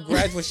can't have a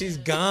grudge when she's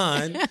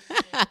gone.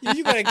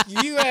 You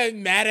got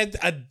mad at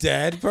a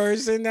dead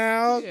person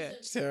now? Yeah.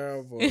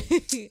 Terrible.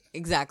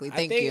 Exactly.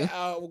 Thank you.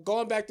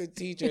 Going back to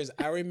teachers,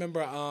 I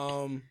remember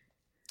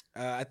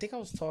I think I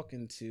was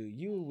talking to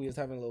you. We was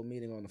having a little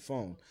meeting on the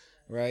phone,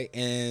 right?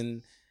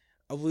 And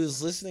I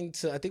was listening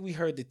to, I think we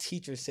heard the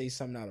teacher say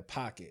something out of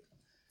pocket,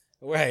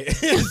 Right.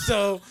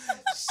 so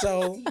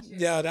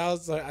yeah, that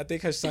was I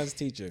think her son's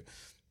teacher.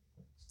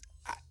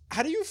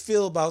 How do you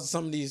feel about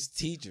some of these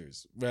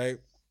teachers, right?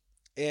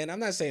 And I'm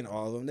not saying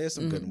all of them. There's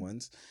some good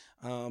ones.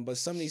 But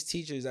some of these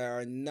teachers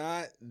are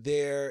not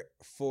there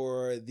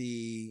for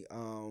the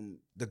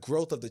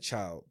growth of the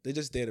child. They're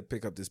just there to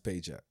pick up this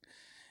paycheck.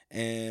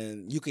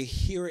 And you can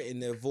hear it in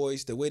their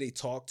voice, the way they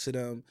talk to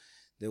them,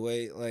 the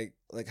way like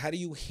how do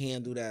you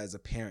handle that as a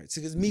parent?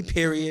 Because me,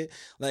 period,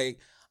 like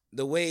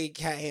the way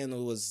Kat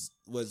handled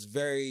was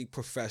very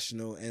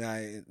professional, and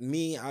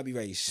I'll be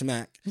ready to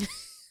smack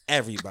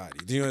everybody.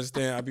 Do you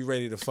understand? I'd be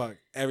ready to fuck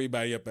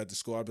everybody up at the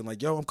school. I've been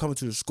like, yo, I'm coming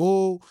to the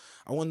school.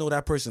 I want to know what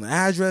that person's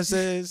address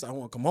is. I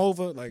want to come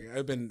over. Like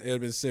it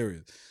been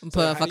serious. Put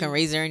a fucking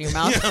razor in your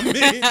mouth.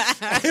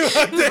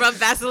 Rub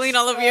Vaseline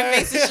all over your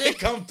face and shit.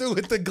 Come through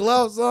with the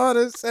gloves on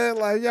and say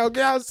like, yo,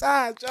 get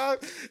outside, yo. You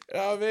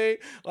know what I mean?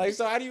 Like,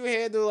 so how do you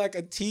handle like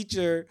a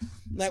teacher,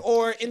 like,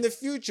 or in the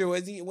future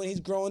when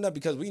he's growing up?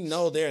 Because we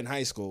know they're in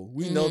high school.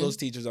 We know those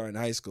teachers are in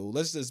high school.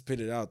 Let's just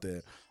put it out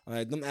there. All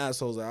right, them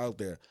assholes are out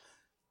there.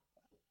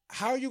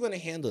 How are you gonna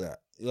handle that?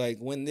 Like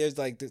when there's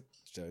like this,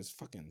 just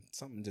fucking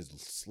something just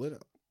slid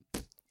up,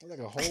 like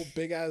a whole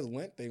big ass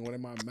lint thing went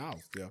in my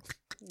mouth, yo,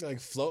 like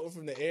floating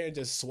from the air and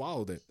just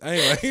swallowed it.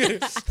 Anyway,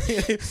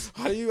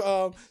 how do you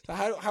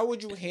how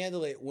would you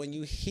handle it when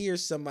you hear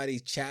somebody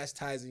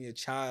chastising your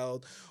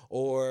child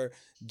or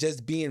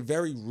just being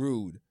very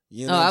rude?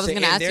 You know, I was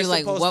gonna ask you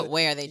like, what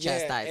way are they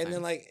chastising? Yeah, and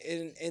then like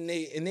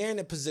and they're in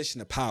a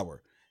position of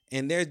power.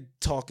 And they're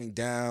talking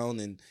down,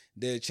 and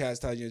they're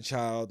chastising your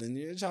child, and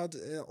your child,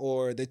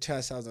 or they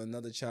chastise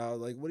another child.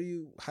 Like,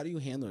 how do you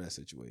handle that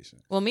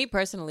situation? Well, me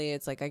personally,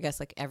 it's like I guess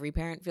like every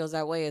parent feels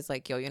that way. It's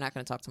like, yo, you're not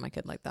gonna talk to my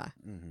kid like that.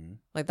 Mm-hmm.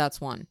 Like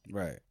that's one,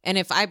 right? And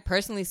if I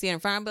personally see it in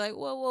front, I'll be like,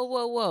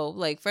 whoa.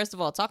 Like, first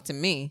of all, talk to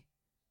me.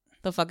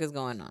 The fuck is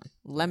going on?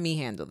 Let me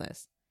handle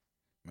this.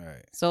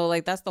 Right. So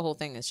like that's the whole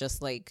thing. It's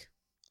just like,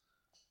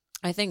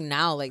 I think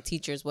now like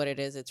teachers, what it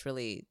is, it's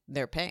really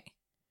their pay.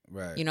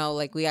 Right. You know,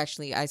 like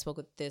I spoke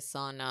with this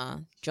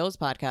on Joe's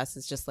podcast.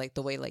 It's just like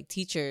the way like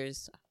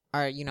teachers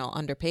are, you know,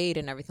 underpaid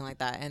and everything like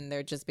that. And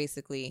they're just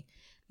basically,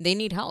 they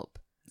need help.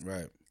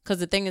 Right. Because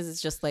the thing is,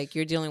 it's just like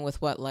you're dealing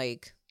with what,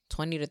 like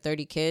 20 to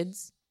 30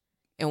 kids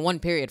in one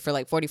period for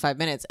like 45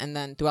 minutes. And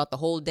then throughout the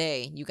whole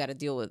day, you got to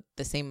deal with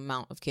the same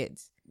amount of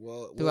kids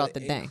throughout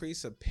the day. Will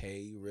increase of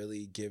pay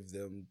really give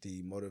them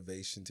the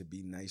motivation to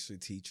be nicer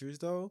teachers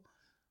though?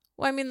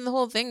 Well, I mean, the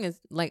whole thing is,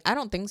 like, I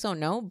don't think so,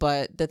 no.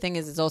 But the thing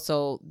is, it's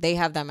also, they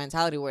have that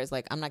mentality where it's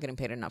like, I'm not getting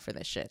paid enough for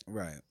this shit.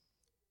 Right.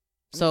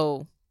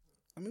 So.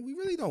 I mean, we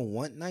really don't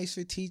want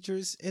nicer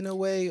teachers in a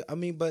way. I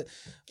mean, but.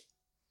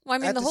 Well, I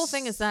mean, the whole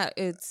thing is that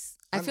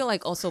I feel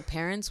like also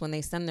parents, when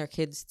they send their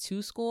kids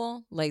to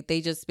school, like,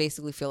 they just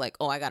basically feel like,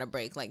 oh, I got a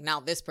break. Like, now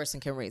this person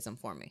can raise them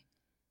for me.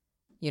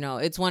 You know,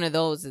 it's one of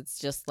those, it's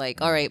just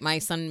like, all right, my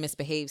son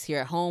misbehaves here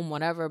at home,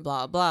 whatever,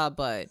 blah, blah,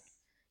 but.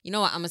 You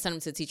know what? I'm going to send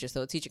him to the teacher so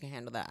the teacher can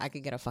handle that. I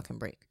could get a fucking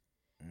break.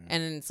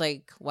 And it's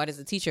like, why does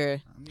the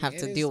teacher have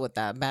to deal with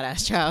that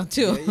badass child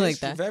too? Yeah, like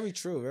that. Very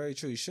true. Very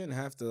true. You shouldn't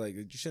have to, like,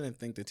 you shouldn't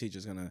think the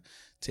teacher's going to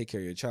take care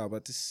of your child. But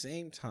at the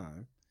same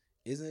time,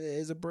 isn't it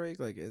is a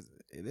break? Like, it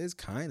is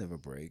kind of a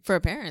break. For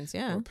parents,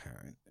 yeah. For a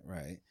parent,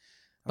 right.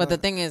 But the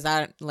thing is,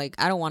 I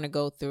don't want to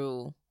go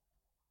through,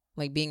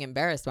 like, being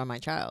embarrassed by my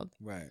child.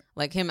 Right.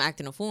 Like, him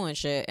acting a fool and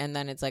shit. And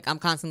then it's like, I'm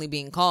constantly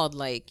being called,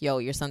 like, yo,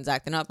 your son's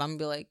acting up. I'm going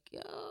to be like,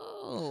 yo.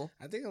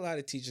 I think a lot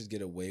of teachers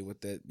get away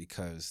with it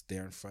because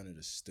they're in front of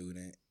the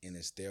student and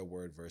it's their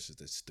word versus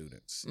the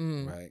students,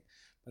 right?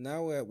 But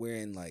now we're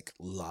in like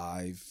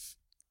live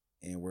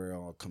and we're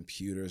on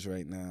computers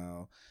right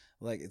now.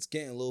 Like it's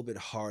getting a little bit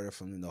harder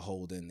for them to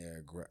hold in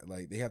their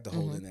like they have to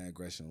hold in their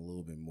aggression a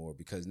little bit more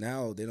because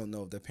now they don't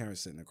know if their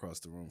parents sitting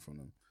across the room from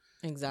them.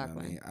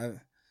 Exactly. You know what I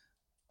mean?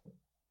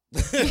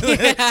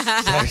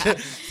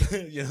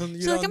 you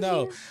don't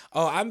know.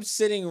 Oh, I'm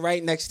sitting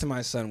right next to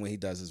my son when he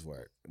does his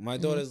work. My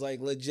daughter's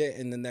like legit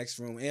in the next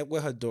room and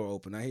with her door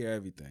open. I hear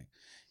everything.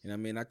 You know what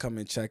I mean? I come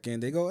and check in.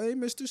 They go, "Hey,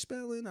 Mr.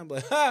 Spelling." I'm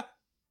like, "Ha!"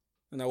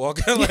 And I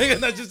walk in like,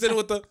 and I just sitting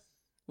with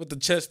the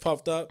chest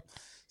puffed up.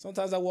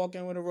 Sometimes I walk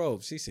in with a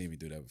robe. She seen me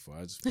do that before.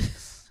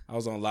 I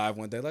was on live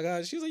one day,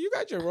 like, she's like, "You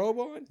got your robe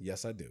on?"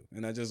 Yes, I do.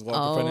 And I just walk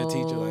in front of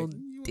the teacher, like,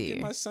 "You give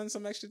my son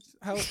some extra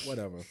help,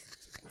 whatever."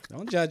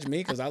 Don't judge me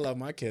because I love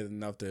my kid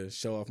enough to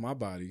show off my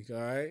body. All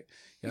right,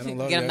 y'all don't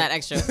love get him that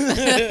extra,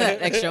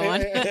 that extra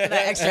one, that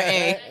extra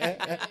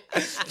A.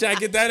 Try to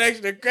get that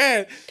extra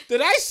credit.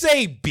 Did I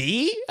say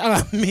B?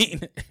 I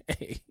mean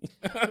A.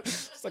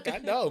 It's like I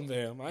know,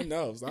 ma'am. I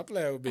know. Stop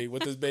playing with me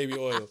with this baby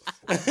oil.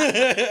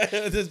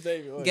 This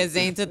baby oil. Get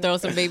Zane to throw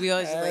some baby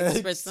oil. Just like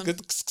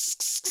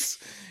spritz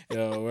some.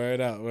 Yo, word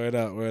up.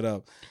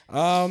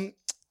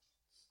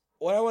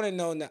 What I want to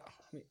know now?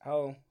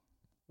 How?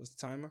 What's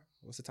the timer?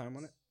 What's the time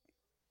on it?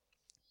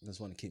 I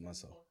just want to keep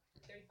myself.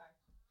 35.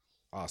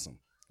 Awesome.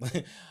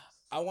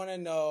 I want to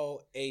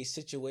know a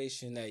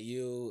situation that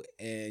you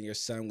and your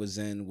son was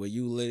in where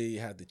you literally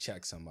had to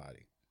check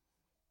somebody.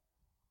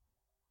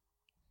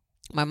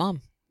 My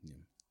mom.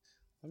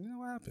 Yeah. Let me know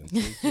what happened.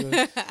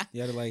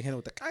 You had to like hit him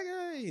with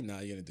the no,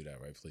 you didn't do that,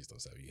 right? Please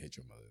don't say you hit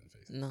your mother in the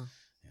face. No.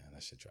 Yeah,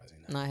 that shit drives me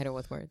nuts. No, I hit her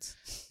with words.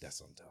 That's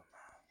some dumb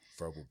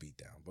verbal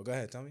beatdown. But go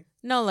ahead, tell me.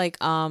 No, like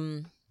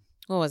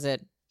what was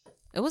it?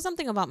 It was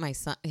something about my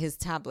son, his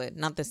tablet,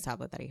 not this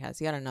tablet that he has.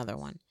 He had another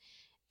one.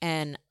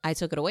 And I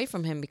took it away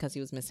from him because he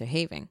was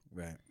misbehaving.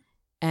 Right.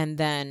 And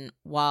then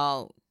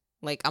while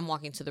like I'm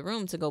walking to the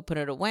room to go put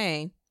it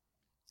away,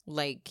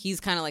 like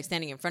he's kind of like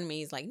standing in front of me.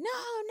 He's like, no.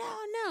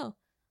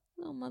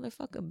 Little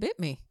motherfucker bit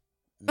me.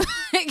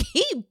 Like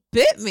he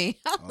bit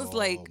me. I was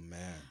like,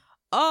 man.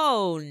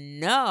 Oh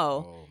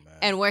no. Oh man.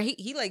 And where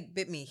he like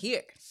bit me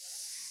here.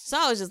 So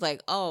I was just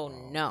like, oh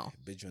no. Man.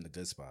 Bit you in the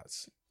good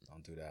spots.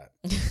 Don't do that.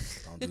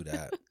 Don't do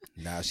that.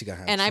 Now she got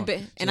have and I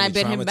bit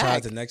him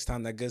back. The next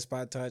time that good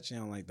spot touch, you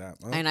don't like that.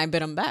 And I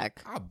bit him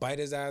back. I'll bite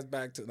his ass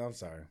back too. No, I'm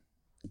sorry.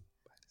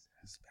 Bite his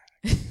ass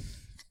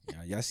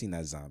back. Y'all seen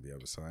that zombie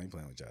episode. I ain't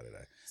playing with y'all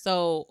today.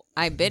 So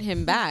I bit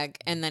him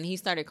back, and then he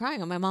started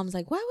crying. And my mom's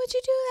like, why would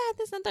you do that?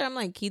 This and that. I'm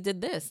like, he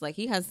did this. Like,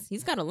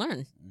 he's got to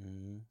learn.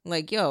 Mm-hmm.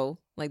 Like, yo,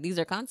 like, these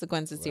are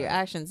consequences to your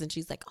actions. And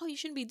she's like, oh, you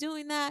shouldn't be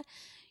doing that.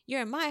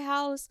 You're in my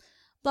house.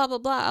 Blah, blah,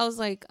 blah. I was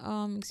like,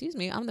 excuse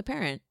me, I'm the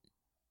parent.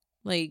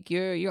 Like,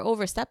 you're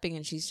overstepping.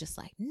 And she's just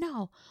like,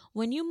 no,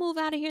 when you move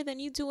out of here,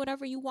 then you do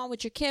whatever you want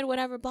with your kid,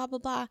 whatever, blah, blah,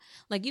 blah.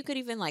 Like, you could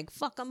even, like,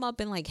 fuck him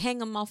up and, like,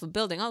 hang him off a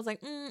building. I was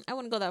like, I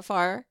wouldn't go that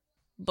far.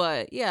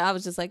 But, yeah, I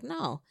was just like,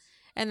 no.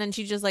 And then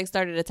she just, like,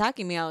 started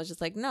attacking me. I was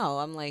just like, no.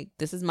 I'm like,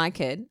 this is my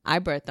kid. I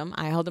birthed him.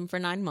 I held him for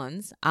 9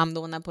 months. I'm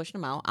the one that pushed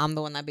him out. I'm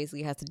the one that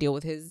basically has to deal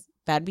with his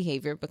bad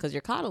behavior because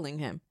you're coddling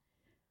him.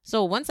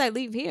 So once I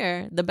leave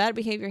here, the bad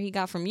behavior he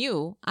got from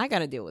you, I got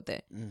to deal with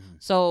it. Mm-hmm.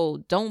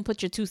 So don't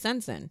put your 2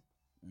 cents in,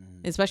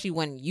 especially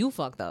when you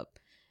fucked up.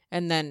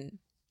 And then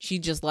she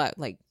just left,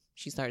 like,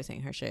 she started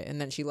saying her shit,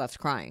 and then she left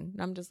crying.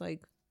 And I'm just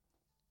like,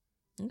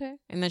 okay.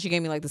 And then she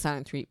gave me, like, the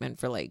silent treatment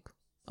for, like,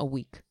 a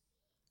week.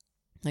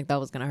 Like,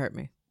 that was going to hurt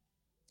me.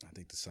 I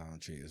think the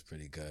silent treatment is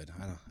pretty good.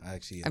 I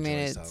actually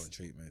enjoy silent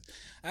treatment.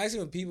 Actually,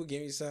 when people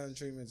give me silent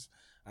treatments,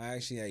 I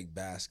actually, like,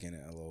 bask in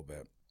it a little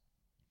bit.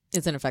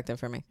 It's ineffective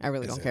for me. I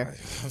really don't care.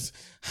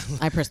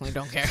 I personally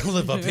don't care. I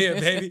live up here,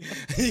 baby.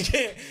 You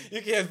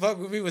can't fuck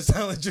with me with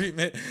silent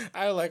treatment.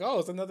 I was like, oh,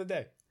 it's another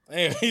day.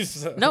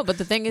 Anyways, no, but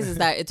the thing is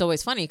that it's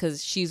always funny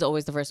because she's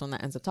always the first one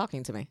that ends up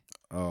talking to me.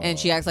 And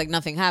she acts like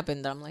nothing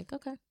happened. I'm like,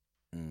 okay.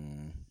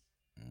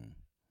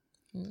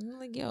 I'm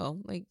like, yo,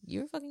 like,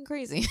 you're fucking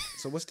crazy.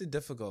 So what's the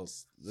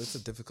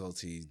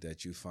difficulty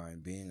that you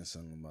find being a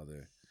single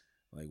mother?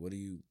 Like, what do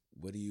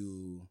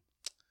you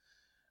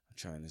I'm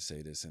trying to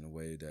say this in a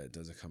way that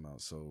doesn't come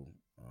out so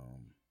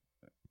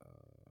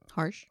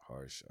harsh.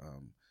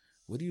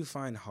 What do you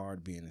find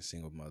hard being a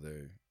single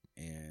mother,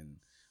 and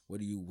what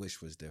do you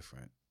wish was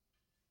different?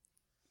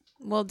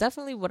 Well,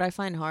 definitely what I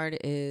find hard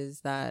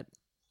is that,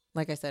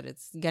 like I said,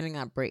 it's getting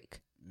that break.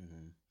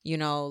 Mm-hmm. You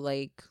know,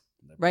 like,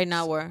 right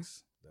now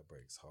that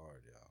break's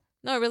hard, y'all.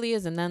 No, it really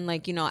is. And then,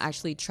 like, you know,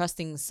 actually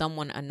trusting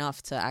someone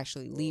enough to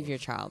actually leave your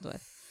child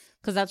with.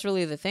 Because that's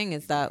really the thing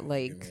is that,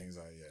 like,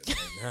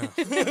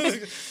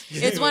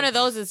 it's one of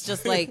those, it's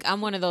just like,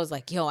 I'm one of those,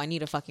 like, yo, I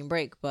need a fucking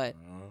break. But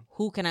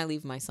who can I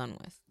leave my son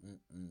with?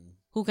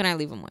 Who can I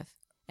leave him with?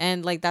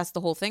 And, like, that's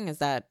the whole thing is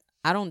that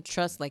I don't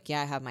trust, like,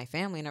 yeah, I have my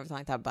family and everything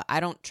like that, but I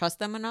don't trust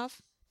them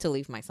enough to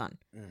leave my son.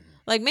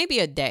 Like, maybe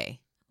a day.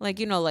 Like,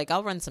 you know, like,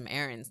 I'll run some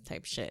errands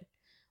type shit.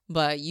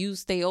 But you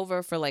stay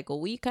over for, like, a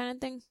week kind of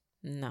thing?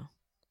 No.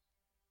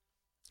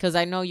 Because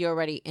I know you're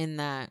already in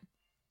that,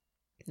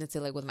 let's say,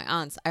 like, with my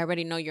aunts, I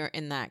already know you're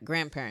in that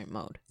grandparent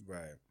mode.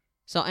 Right.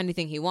 So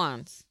anything he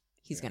wants,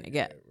 he's going to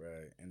get.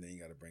 Right. And then you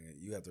got to bring it.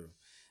 You have to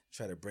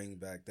try to bring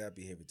back that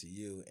behavior to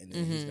you. And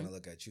then he's going to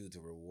look at you to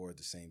reward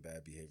the same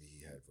bad behavior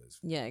he had for his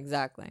family. Yeah,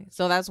 exactly.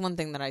 So that's one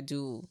thing that I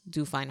do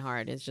find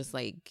hard is just,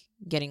 like,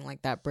 getting,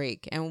 like, that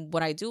break. And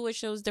what I do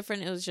wish it was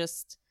different, it was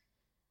just,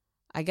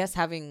 I guess,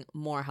 having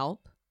more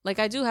help. Like,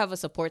 I do have a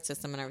support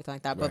system and everything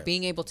like that, but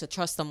being able to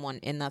trust someone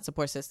in that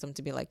support system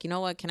to be like, you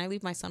know what, can I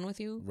leave my son with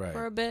you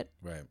for a bit?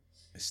 Right.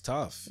 It's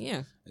tough.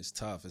 Yeah. It's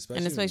tough.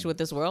 Especially with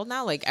this world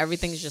now, like,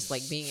 everything's just,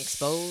 like, being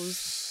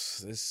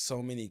exposed. There's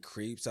so many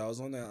creeps. I was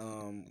on the,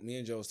 me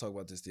and Joe was talking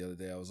about this the other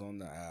day. I was on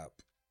the app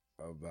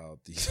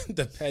about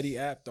the petty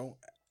app. Don't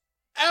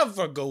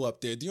ever go up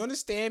there. Do you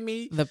understand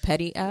me? The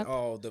petty app?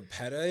 Oh, the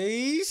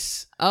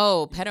petties.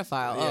 Oh,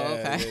 pedophile. Yeah, oh,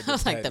 okay. I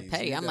was like, the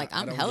petty. I'm like,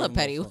 I'm hella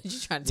petty. What you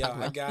trying to talk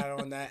about? I got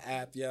on that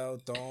app, yo.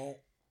 Don't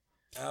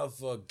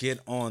ever get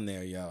on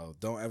there, yo.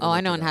 Don't ever. Oh,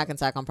 I know in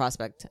Hackensack on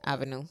Prospect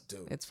Avenue.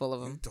 Dude, it's full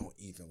of them. You don't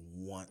even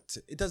want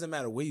to. It doesn't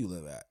matter where you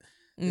live at.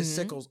 There's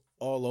sickos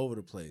all over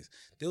the place.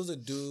 There was a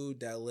dude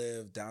that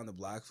lived down the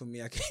block from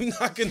me. I came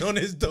knocking on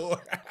his door.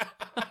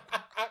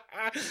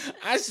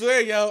 I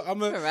swear, yo, I'm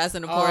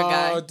harassing a poor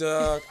guy. Oh,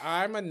 Doug,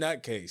 I'm a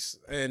nutcase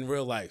in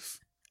real life.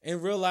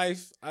 In real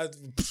life,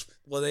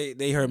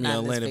 they heard me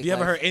on Atlanta. If you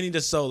ever heard any of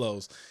the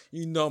solos,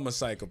 you know I'm a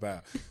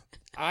psychopath.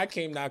 I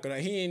came knocking on.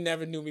 He ain't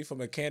never knew me from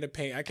a can of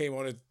paint. I came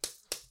on it,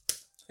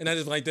 and I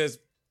just like this.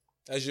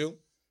 That's you.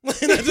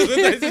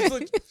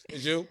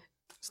 It's you.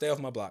 Stay off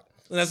my block.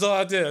 And that's all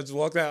I did. I just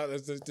walked out.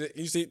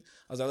 You see,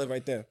 I live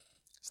right there.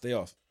 Stay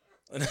off.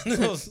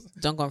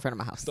 Don't go in front of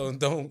my house.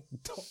 Don't.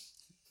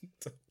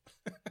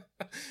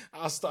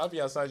 I'll stop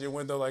you outside your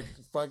window like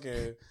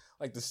fucking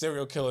like the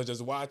serial killer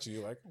just watch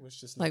you. Like, I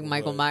wish this nigga like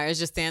Michael would. Myers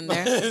just stand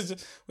there.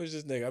 Wish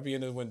this nigga. I'll be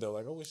in the window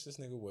like, I wish this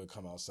nigga would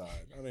come outside.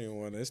 I don't even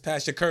want to. It's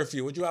past your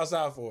curfew. What you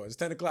outside for? It's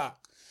 10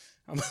 o'clock.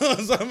 I'm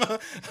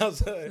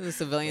outside. The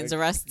civilians like,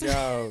 arrest.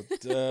 Yo,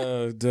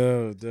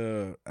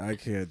 dude. I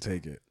can't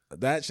take it.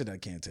 That shit I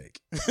can't take.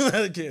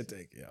 I can't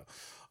take it, yo.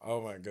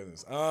 Oh my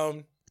goodness.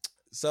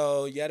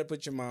 So you had to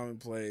put your mom in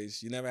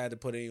place. You never had to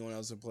put anyone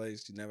else in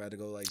place. You never had to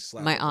go like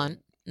slap My aunt.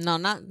 No,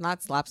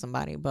 not slap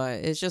somebody,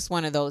 but it's just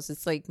one of those.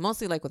 It's like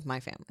mostly like with my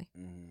family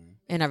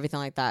and everything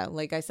like that.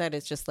 Like I said,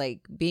 it's just like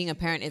being a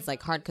parent is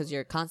like hard because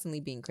you're constantly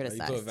being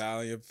criticized. You put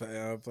Val in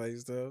your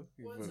place though.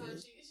 One time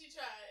she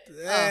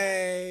tried.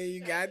 Hey,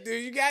 you got to,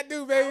 baby.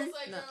 I was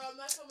like, girl, I'm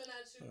not coming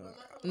at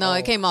you. No,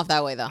 it came off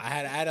that way though. I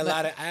had a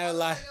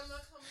lot.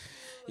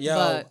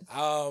 Yo,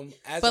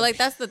 but like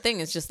that's the thing.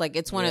 It's just like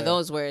it's one of Yeah.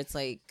 those where it's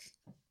like,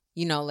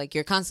 you know, like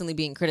you're constantly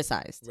being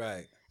criticized.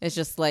 Right. It's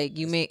just like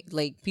you make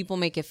like people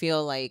make it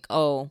feel like,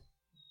 oh,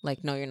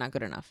 like no, you're not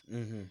good enough.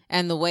 Mm-hmm.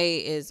 And the way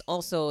is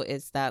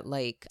that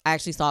like I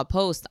actually saw a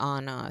post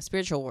on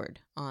Spiritual Word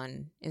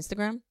on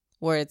Instagram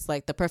where it's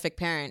like the perfect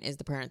parent is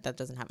the parent that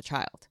doesn't have a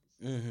child.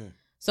 Mm-hmm.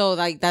 So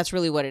like that's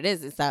really what it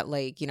is. It's that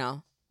like, you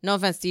know, no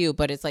offense to you,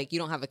 but it's like you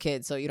don't have a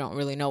kid, so you don't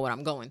really know what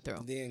I'm going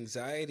through. The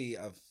anxiety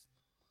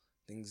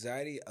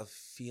of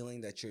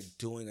feeling that you're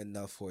doing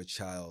enough for a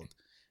child.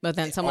 But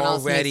then someone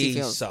else makes already you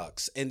feel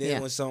sucks. And then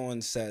Yeah. when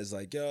someone says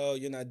like, yo,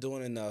 you're not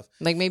doing enough.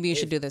 like maybe you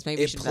should do this. Maybe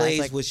you It should do plays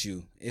that. It's like, with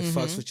you. It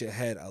fucks with your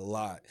head a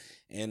lot.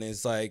 And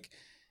it's like,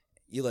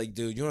 you're like,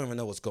 dude, you don't even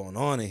know what's going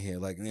on in here.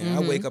 Like, man,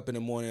 I wake up in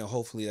the morning and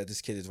hopefully that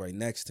this kid is right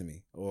next to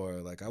me. Or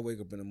like I wake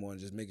up in the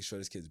morning just making sure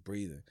this kid's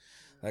breathing.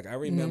 Like I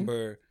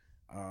remember,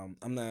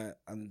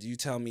 you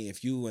tell me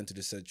if you went to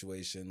the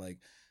situation, like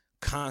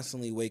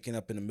constantly waking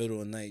up in the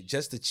middle of the night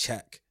just to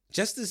check.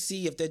 Just to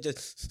see if they're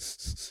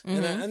just,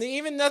 and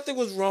even nothing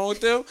was wrong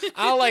with them.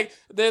 I'll like,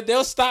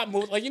 they'll stop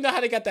moving. Like, you know how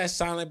they got that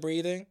silent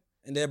breathing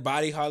and their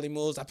body hardly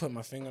moves? I put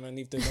my finger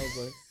underneath their nose.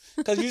 Like,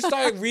 because you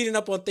start reading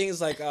up on things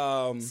like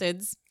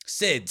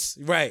SIDS,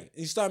 right?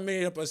 You start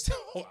reading up on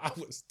I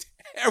was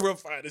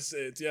terrified of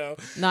SIDS, yo.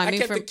 No, I mean,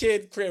 kept the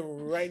kid crib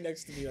right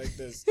next to me like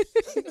this.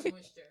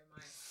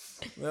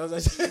 I was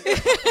like,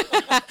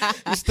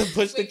 you still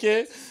push the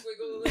kid?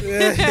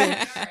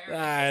 All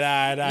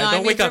right. No,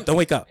 Don't wake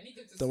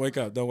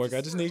up.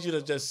 I just need you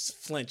to just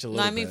flinch a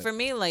little bit. No, I mean, for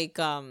me, like,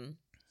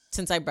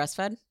 since I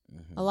breastfed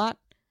a lot,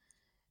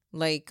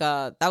 like,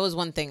 that was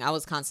one thing. I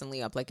was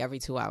constantly up, like, every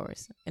 2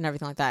 hours and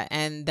everything like that.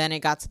 And then it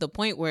got to the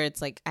point where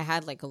it's like, I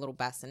had, like, a little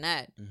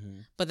bassinet.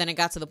 But then it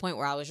got to the point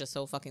where I was just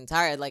so fucking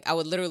tired. Like, I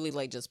would literally,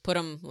 like, just put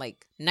him,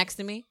 like, next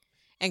to me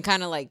and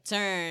kind of, like,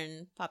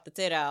 turn, pop the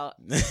tit out,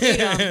 you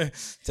know.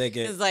 Take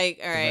it. It's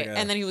like, all right.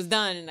 And then he was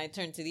done, and I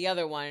turned to the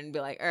other one and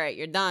be like, all right,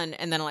 you're done.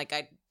 And then, like,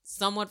 I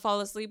somewhat fall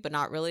asleep, but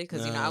not really,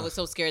 because, you know, I was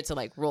so scared to,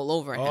 like, roll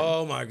over him.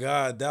 Oh, my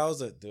God. That was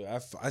dude,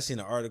 I seen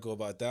an article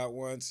about that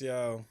once,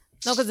 yo.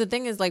 No, because the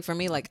thing is, like, for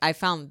me, like, I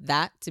found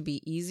that to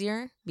be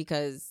easier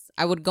because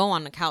I would go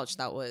on the couch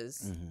that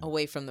was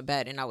away from the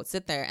bed and I would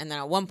sit there. And then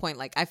at one point,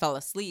 like, I fell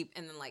asleep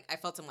and then, like, I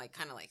felt him, like,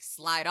 kind of, like,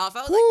 slide off.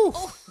 I was like,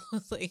 oh, I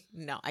was like,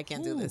 no, I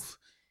can't do this.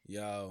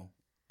 Yo,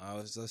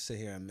 let's sit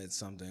here and admit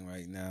something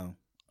right now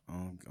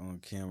on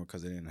camera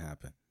because it didn't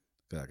happen.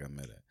 I feel like I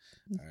admit it.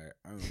 All right,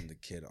 I remember the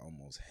kid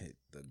almost hit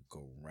the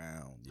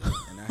ground, yo,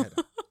 and I had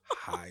a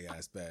high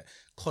ass bat.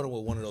 Caught him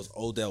with one of those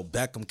Odell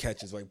Beckham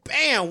catches, like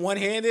bam, one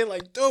handed,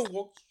 like dude,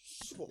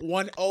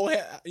 one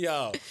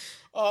yo.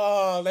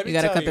 Oh, let me. You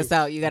gotta tell cut this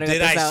out. You gotta cut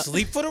this out. Did I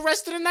sleep for the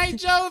rest of the night,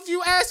 Joe? If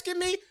you asking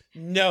me,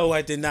 no,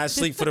 I did not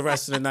sleep for the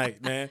rest of the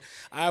night, man.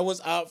 I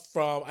was up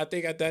from I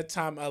think at that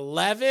time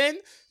 11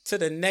 to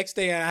the next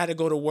day. I had to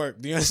go to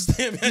work. Do you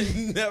understand? I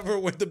never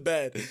went to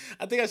bed.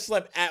 I think I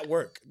slept at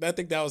work. I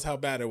think that was how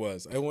bad it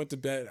was. I went to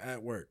bed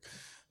at work.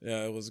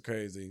 Yeah, it was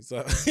crazy.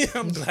 So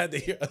I'm glad to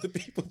hear other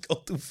people go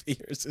through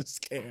fears and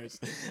scares.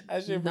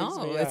 That shit freaks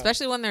me out.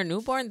 Especially when they're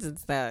newborns.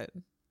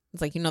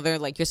 It's like, you know, they're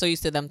like, you're so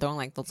used to them throwing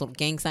like those little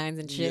gang signs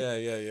and shit.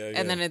 Yeah.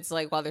 And then it's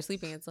like, while they're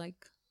sleeping, it's like,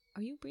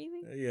 are you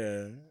breathing?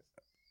 Yeah.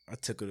 I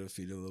tickled her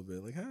feet a little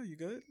bit. Like, huh, you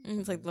good? And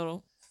it's like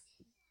little.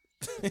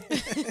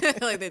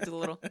 Like they do a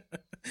little.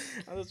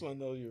 I just want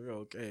to know you're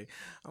okay.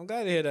 I'm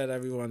glad to hear that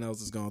everyone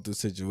else is going through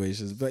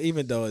situations, but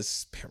even though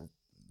it's,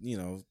 you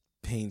know,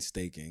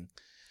 painstaking,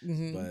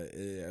 but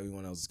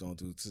everyone else is going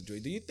through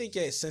situations. Do you think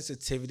your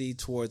sensitivity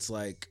towards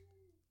like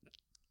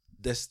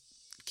this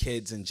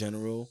kids in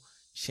general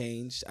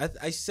changed?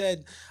 I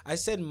said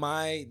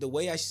the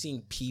way I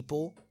seen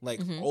people like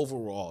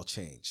overall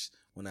changed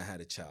when I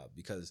had a child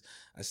because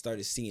I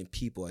started seeing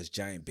people as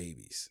giant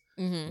babies.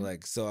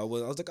 Like, so I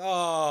was like,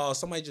 oh,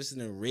 somebody just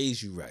didn't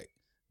raise you right.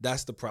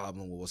 That's the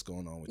problem with what's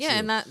going on with you. Yeah,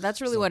 and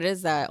that's really what it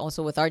is. That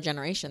also with our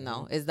generation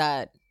though is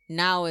that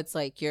now it's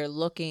like you're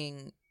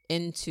looking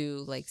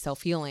into like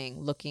self-healing,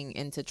 looking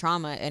into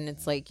trauma, and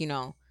it's like, you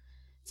know,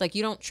 it's like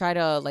you don't try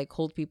to like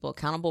hold people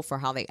accountable for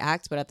how they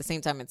act, but at the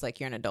same time, it's like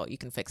you're an adult. You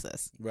can fix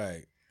this.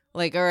 Right.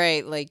 Like, all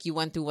right, like you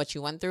went through what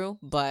you went through,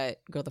 but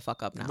grow the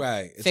fuck up now.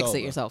 Right. It's fix over.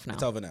 It yourself now.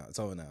 It's over now. It's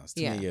over now. It's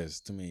too many years.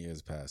 Too many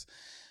years past.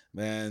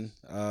 Man,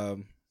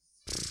 I'm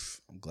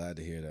glad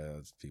to hear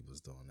that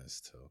people's doing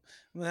this too.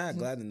 I'm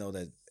glad to know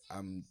that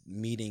I'm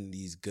meeting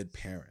these good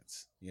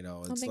parents. You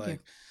know, it's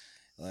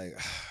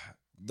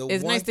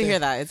it's nice to hear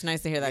that. It's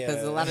nice to hear that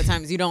because a lot of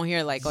times you don't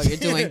hear like, oh, you're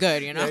doing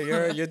good, you know?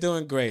 you're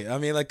doing great. I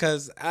mean, like,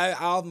 cause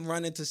I'll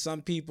run into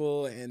some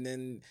people and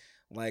then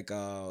like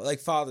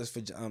fathers for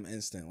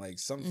instance, like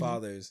some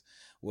fathers,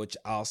 which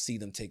I'll see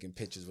them taking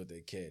pictures with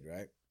their kid,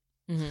 right?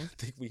 Mm-hmm. I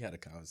think we had a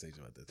conversation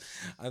about this.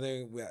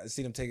 I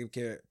see them taking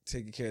care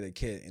of their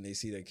kid, and they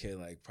see their kid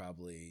like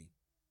probably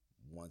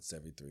once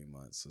every 3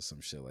 months or some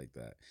shit like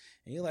that.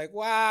 And you're like,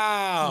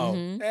 wow,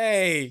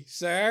 hey,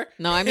 sir.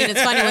 No, I mean,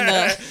 it's funny when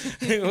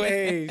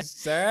hey,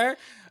 sir.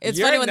 It's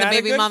funny when the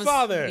baby mom,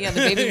 the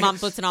baby mom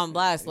puts it on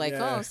blast, like,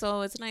 oh,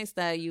 so it's nice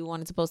that you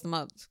wanted to post them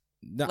up.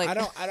 No, like, I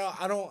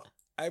don't.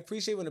 I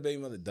appreciate when the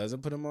baby mother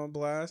doesn't put them on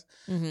blast.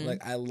 Mm-hmm.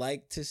 Like, I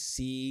like to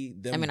see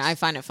them. I mean, I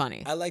find it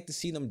funny. I like to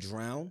see them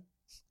drown.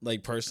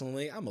 Like,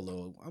 personally, I'm a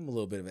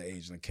little bit of an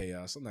agent of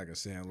chaos. I'm not gonna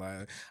say I'm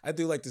lying. I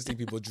do like to see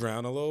people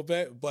drown a little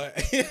bit, but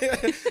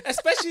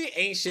especially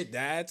ain't shit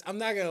dads. I'm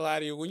not gonna lie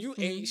to you. When you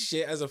ain't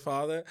shit as a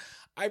father,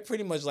 I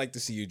pretty much like to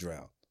see you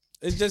drown.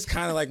 It's just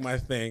kind of like my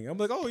thing. I'm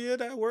like, oh yeah,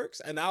 that works,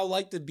 and I'll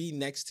like to be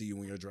next to you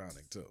when you're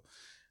drowning too.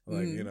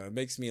 Like, you know, it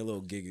makes me a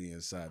little giggity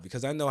inside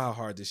because I know how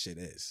hard this shit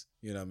is.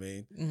 You know what I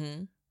mean?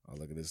 Mm-hmm. Oh,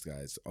 look at this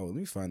guy. Oh, let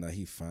me find out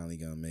he finally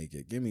gonna make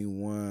it. Give me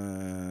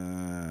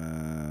one.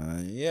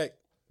 Yeah.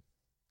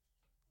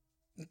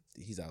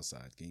 He's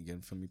outside. Can you get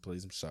him for me,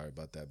 please? I'm sorry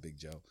about that, Big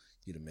Joe.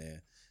 You the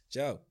man.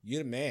 Joe, you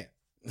the man.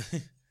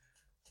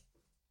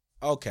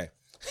 Okay.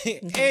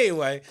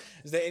 Anyway,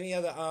 is there any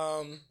other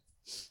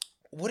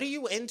what are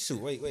you into?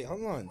 Wait,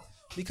 hold on.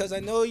 Because I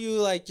know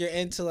you're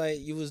into like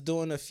you was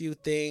doing a few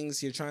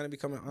things, you're trying to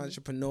become an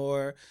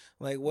entrepreneur.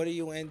 Like, what are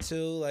you into?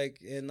 Like,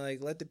 and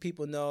like let the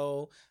people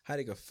know how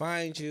they can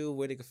find you,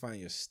 where they can find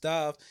your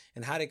stuff,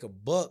 and how they can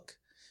book.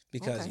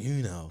 Because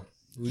you know,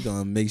 we're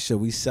gonna make sure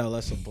we sell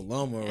us some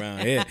Paloma around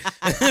here.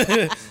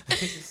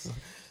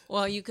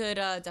 Well, you could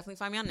definitely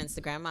find me on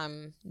Instagram.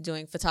 I'm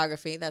doing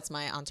photography. That's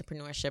my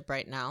entrepreneurship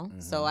right now.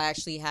 Mm-hmm. So I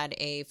actually had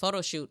a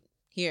photo shoot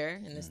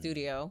here in the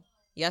studio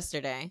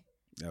yesterday.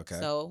 Okay.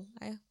 So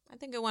I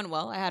think it went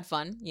well. I had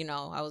fun. You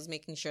know, I was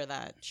making sure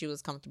that she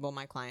was comfortable,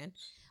 my client.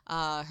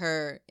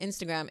 Her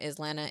Instagram is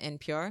Lana and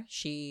Pure.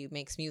 She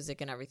makes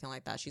music and everything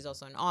like that. She's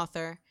also an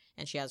author,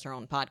 and she has her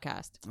own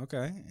podcast.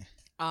 Okay.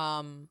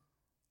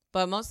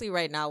 But mostly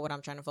right now, what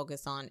I'm trying to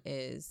focus on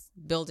is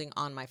building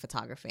on my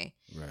photography.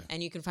 Right.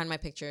 And you can find my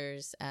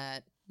pictures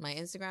at my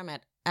Instagram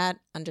at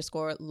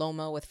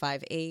 _Loma with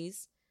 5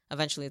 A's.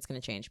 Eventually, it's going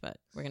to change, but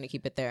we're going to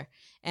keep it there.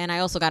 And I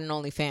also got an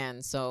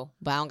OnlyFans,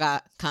 but I don't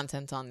got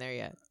content on there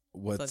yet.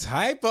 What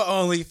type of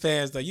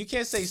OnlyFans, though? You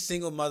can't say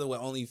single mother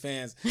with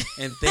OnlyFans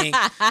and think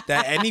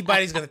that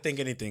anybody's going to think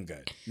anything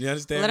good. You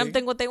understand? Let them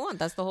think what they want.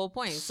 That's the whole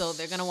point. So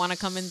they're going to want to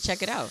come and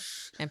check it out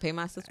and pay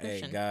my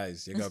subscription. Hey,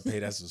 guys, you're going to pay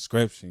that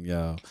subscription,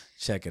 yo.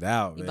 Check it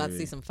out, You're about to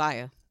see some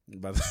fire.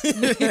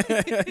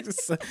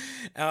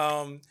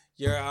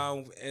 Your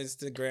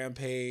Instagram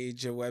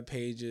page, your web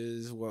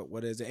pages,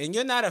 what is it? And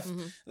you're not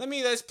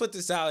let's put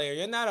this out here.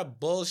 You're not a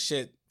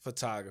bullshit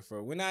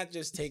photographer. We're not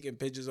just taking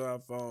pictures on our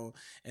phone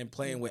and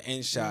playing with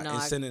InShot and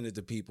sending it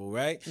to people,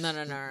 right? No.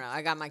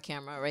 I got my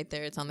camera right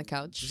there. It's on the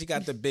couch. She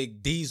got the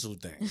big diesel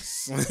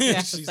things.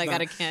 Yes, I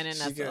got a Canon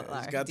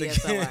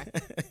DSLR.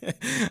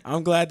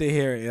 I'm glad to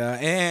hear it.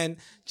 And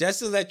just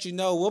to let you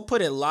know, we'll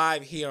put it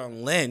live here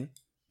on Lynn.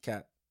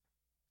 Cat,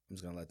 I'm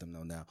just going to let them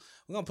know now.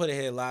 We're going to put it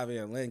here live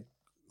here on Lynn.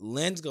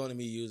 Lynn's going to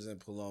be using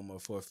Paloma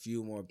for a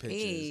few more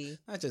pictures. Hey.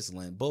 Not just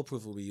Lynn.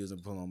 Bulletproof will be using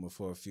Paloma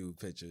for a few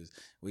pictures.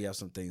 We have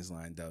some things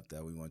lined up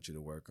that we want you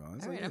to work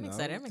on. All right, I'm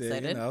excited. We go.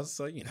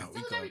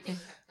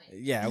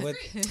 Yeah,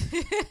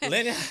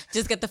 Lynn,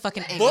 just get the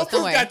fucking angle.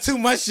 Bulletproof got too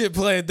much shit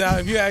playing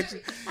down.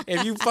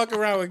 If you fuck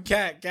around with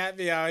Cat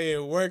be out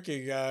here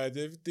working.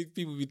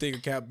 People be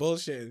thinking Cat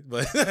bullshit,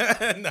 but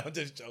no, I'm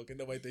just joking.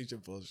 Nobody thinks you're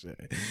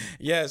bullshit.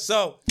 Yeah,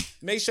 so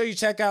make sure you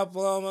check out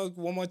Paloma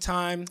one more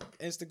time.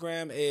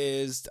 Instagram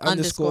is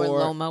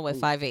 _Loma with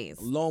 5 A's.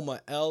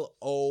 Loma,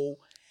 LOMAAAA,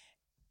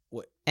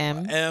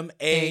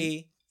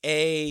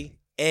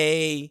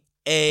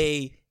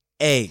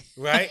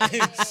 right?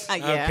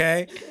 Yeah.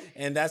 Okay,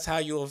 and that's how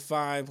you will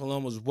find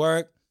Paloma's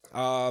work.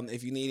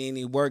 If you need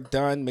any work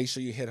done, make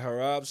sure you hit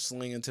her up,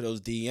 sling into those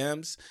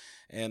DMs.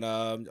 And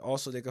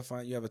also, they can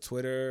find you have a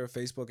Twitter,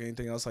 Facebook,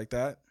 anything else like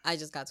that? I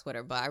just got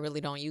Twitter, but I really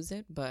don't use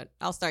it. But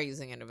I'll start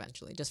using it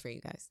eventually, just for you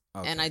guys.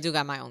 Okay. And I do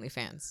got my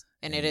OnlyFans.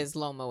 And it is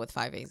Loma with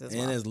 5 A's as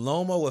well. And it is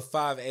Loma with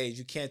 5 A's.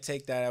 You can't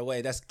take that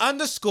away. That's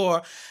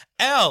 _LOMAAAA.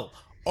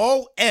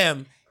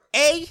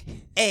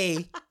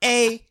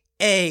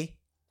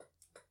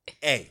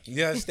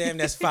 You understand?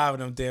 That's 5 of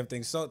them damn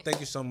things. So thank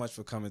you so much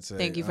for coming today.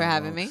 Thank you for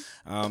having me.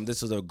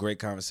 This was a great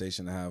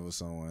conversation to have with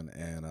someone.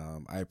 And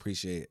I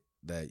appreciate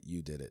that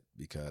you did it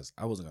because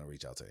I wasn't gonna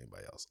reach out to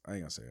anybody else. I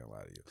ain't gonna say a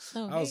lot to you.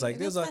 Oh, I was like,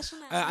 no there's a. special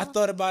I now.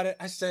 thought about it.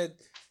 I said,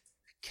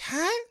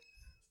 Cat,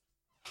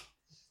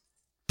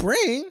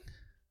 bring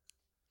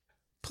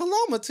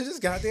Paloma to this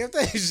goddamn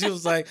thing. She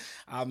was like,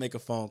 I'll make a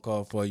phone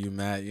call for you,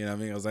 Matt. You know what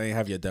I mean? I was like, I ain't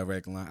have your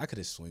direct line. I could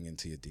have swing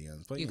into your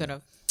DMs, but You know, could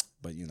have.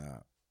 But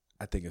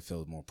I think it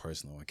feels more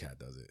personal when Cat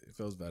does it. It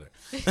feels better.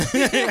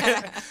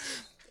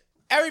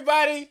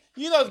 Everybody,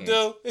 you know the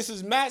deal. This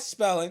is Matt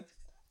Spelling.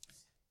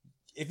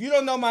 If you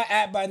don't know my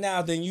app by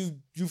now, then you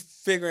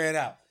figure it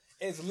out.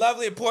 It's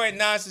Lovely Important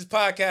Nonsense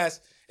Podcast.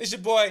 It's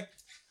your boy.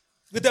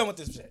 We're done with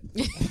this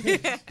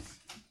shit.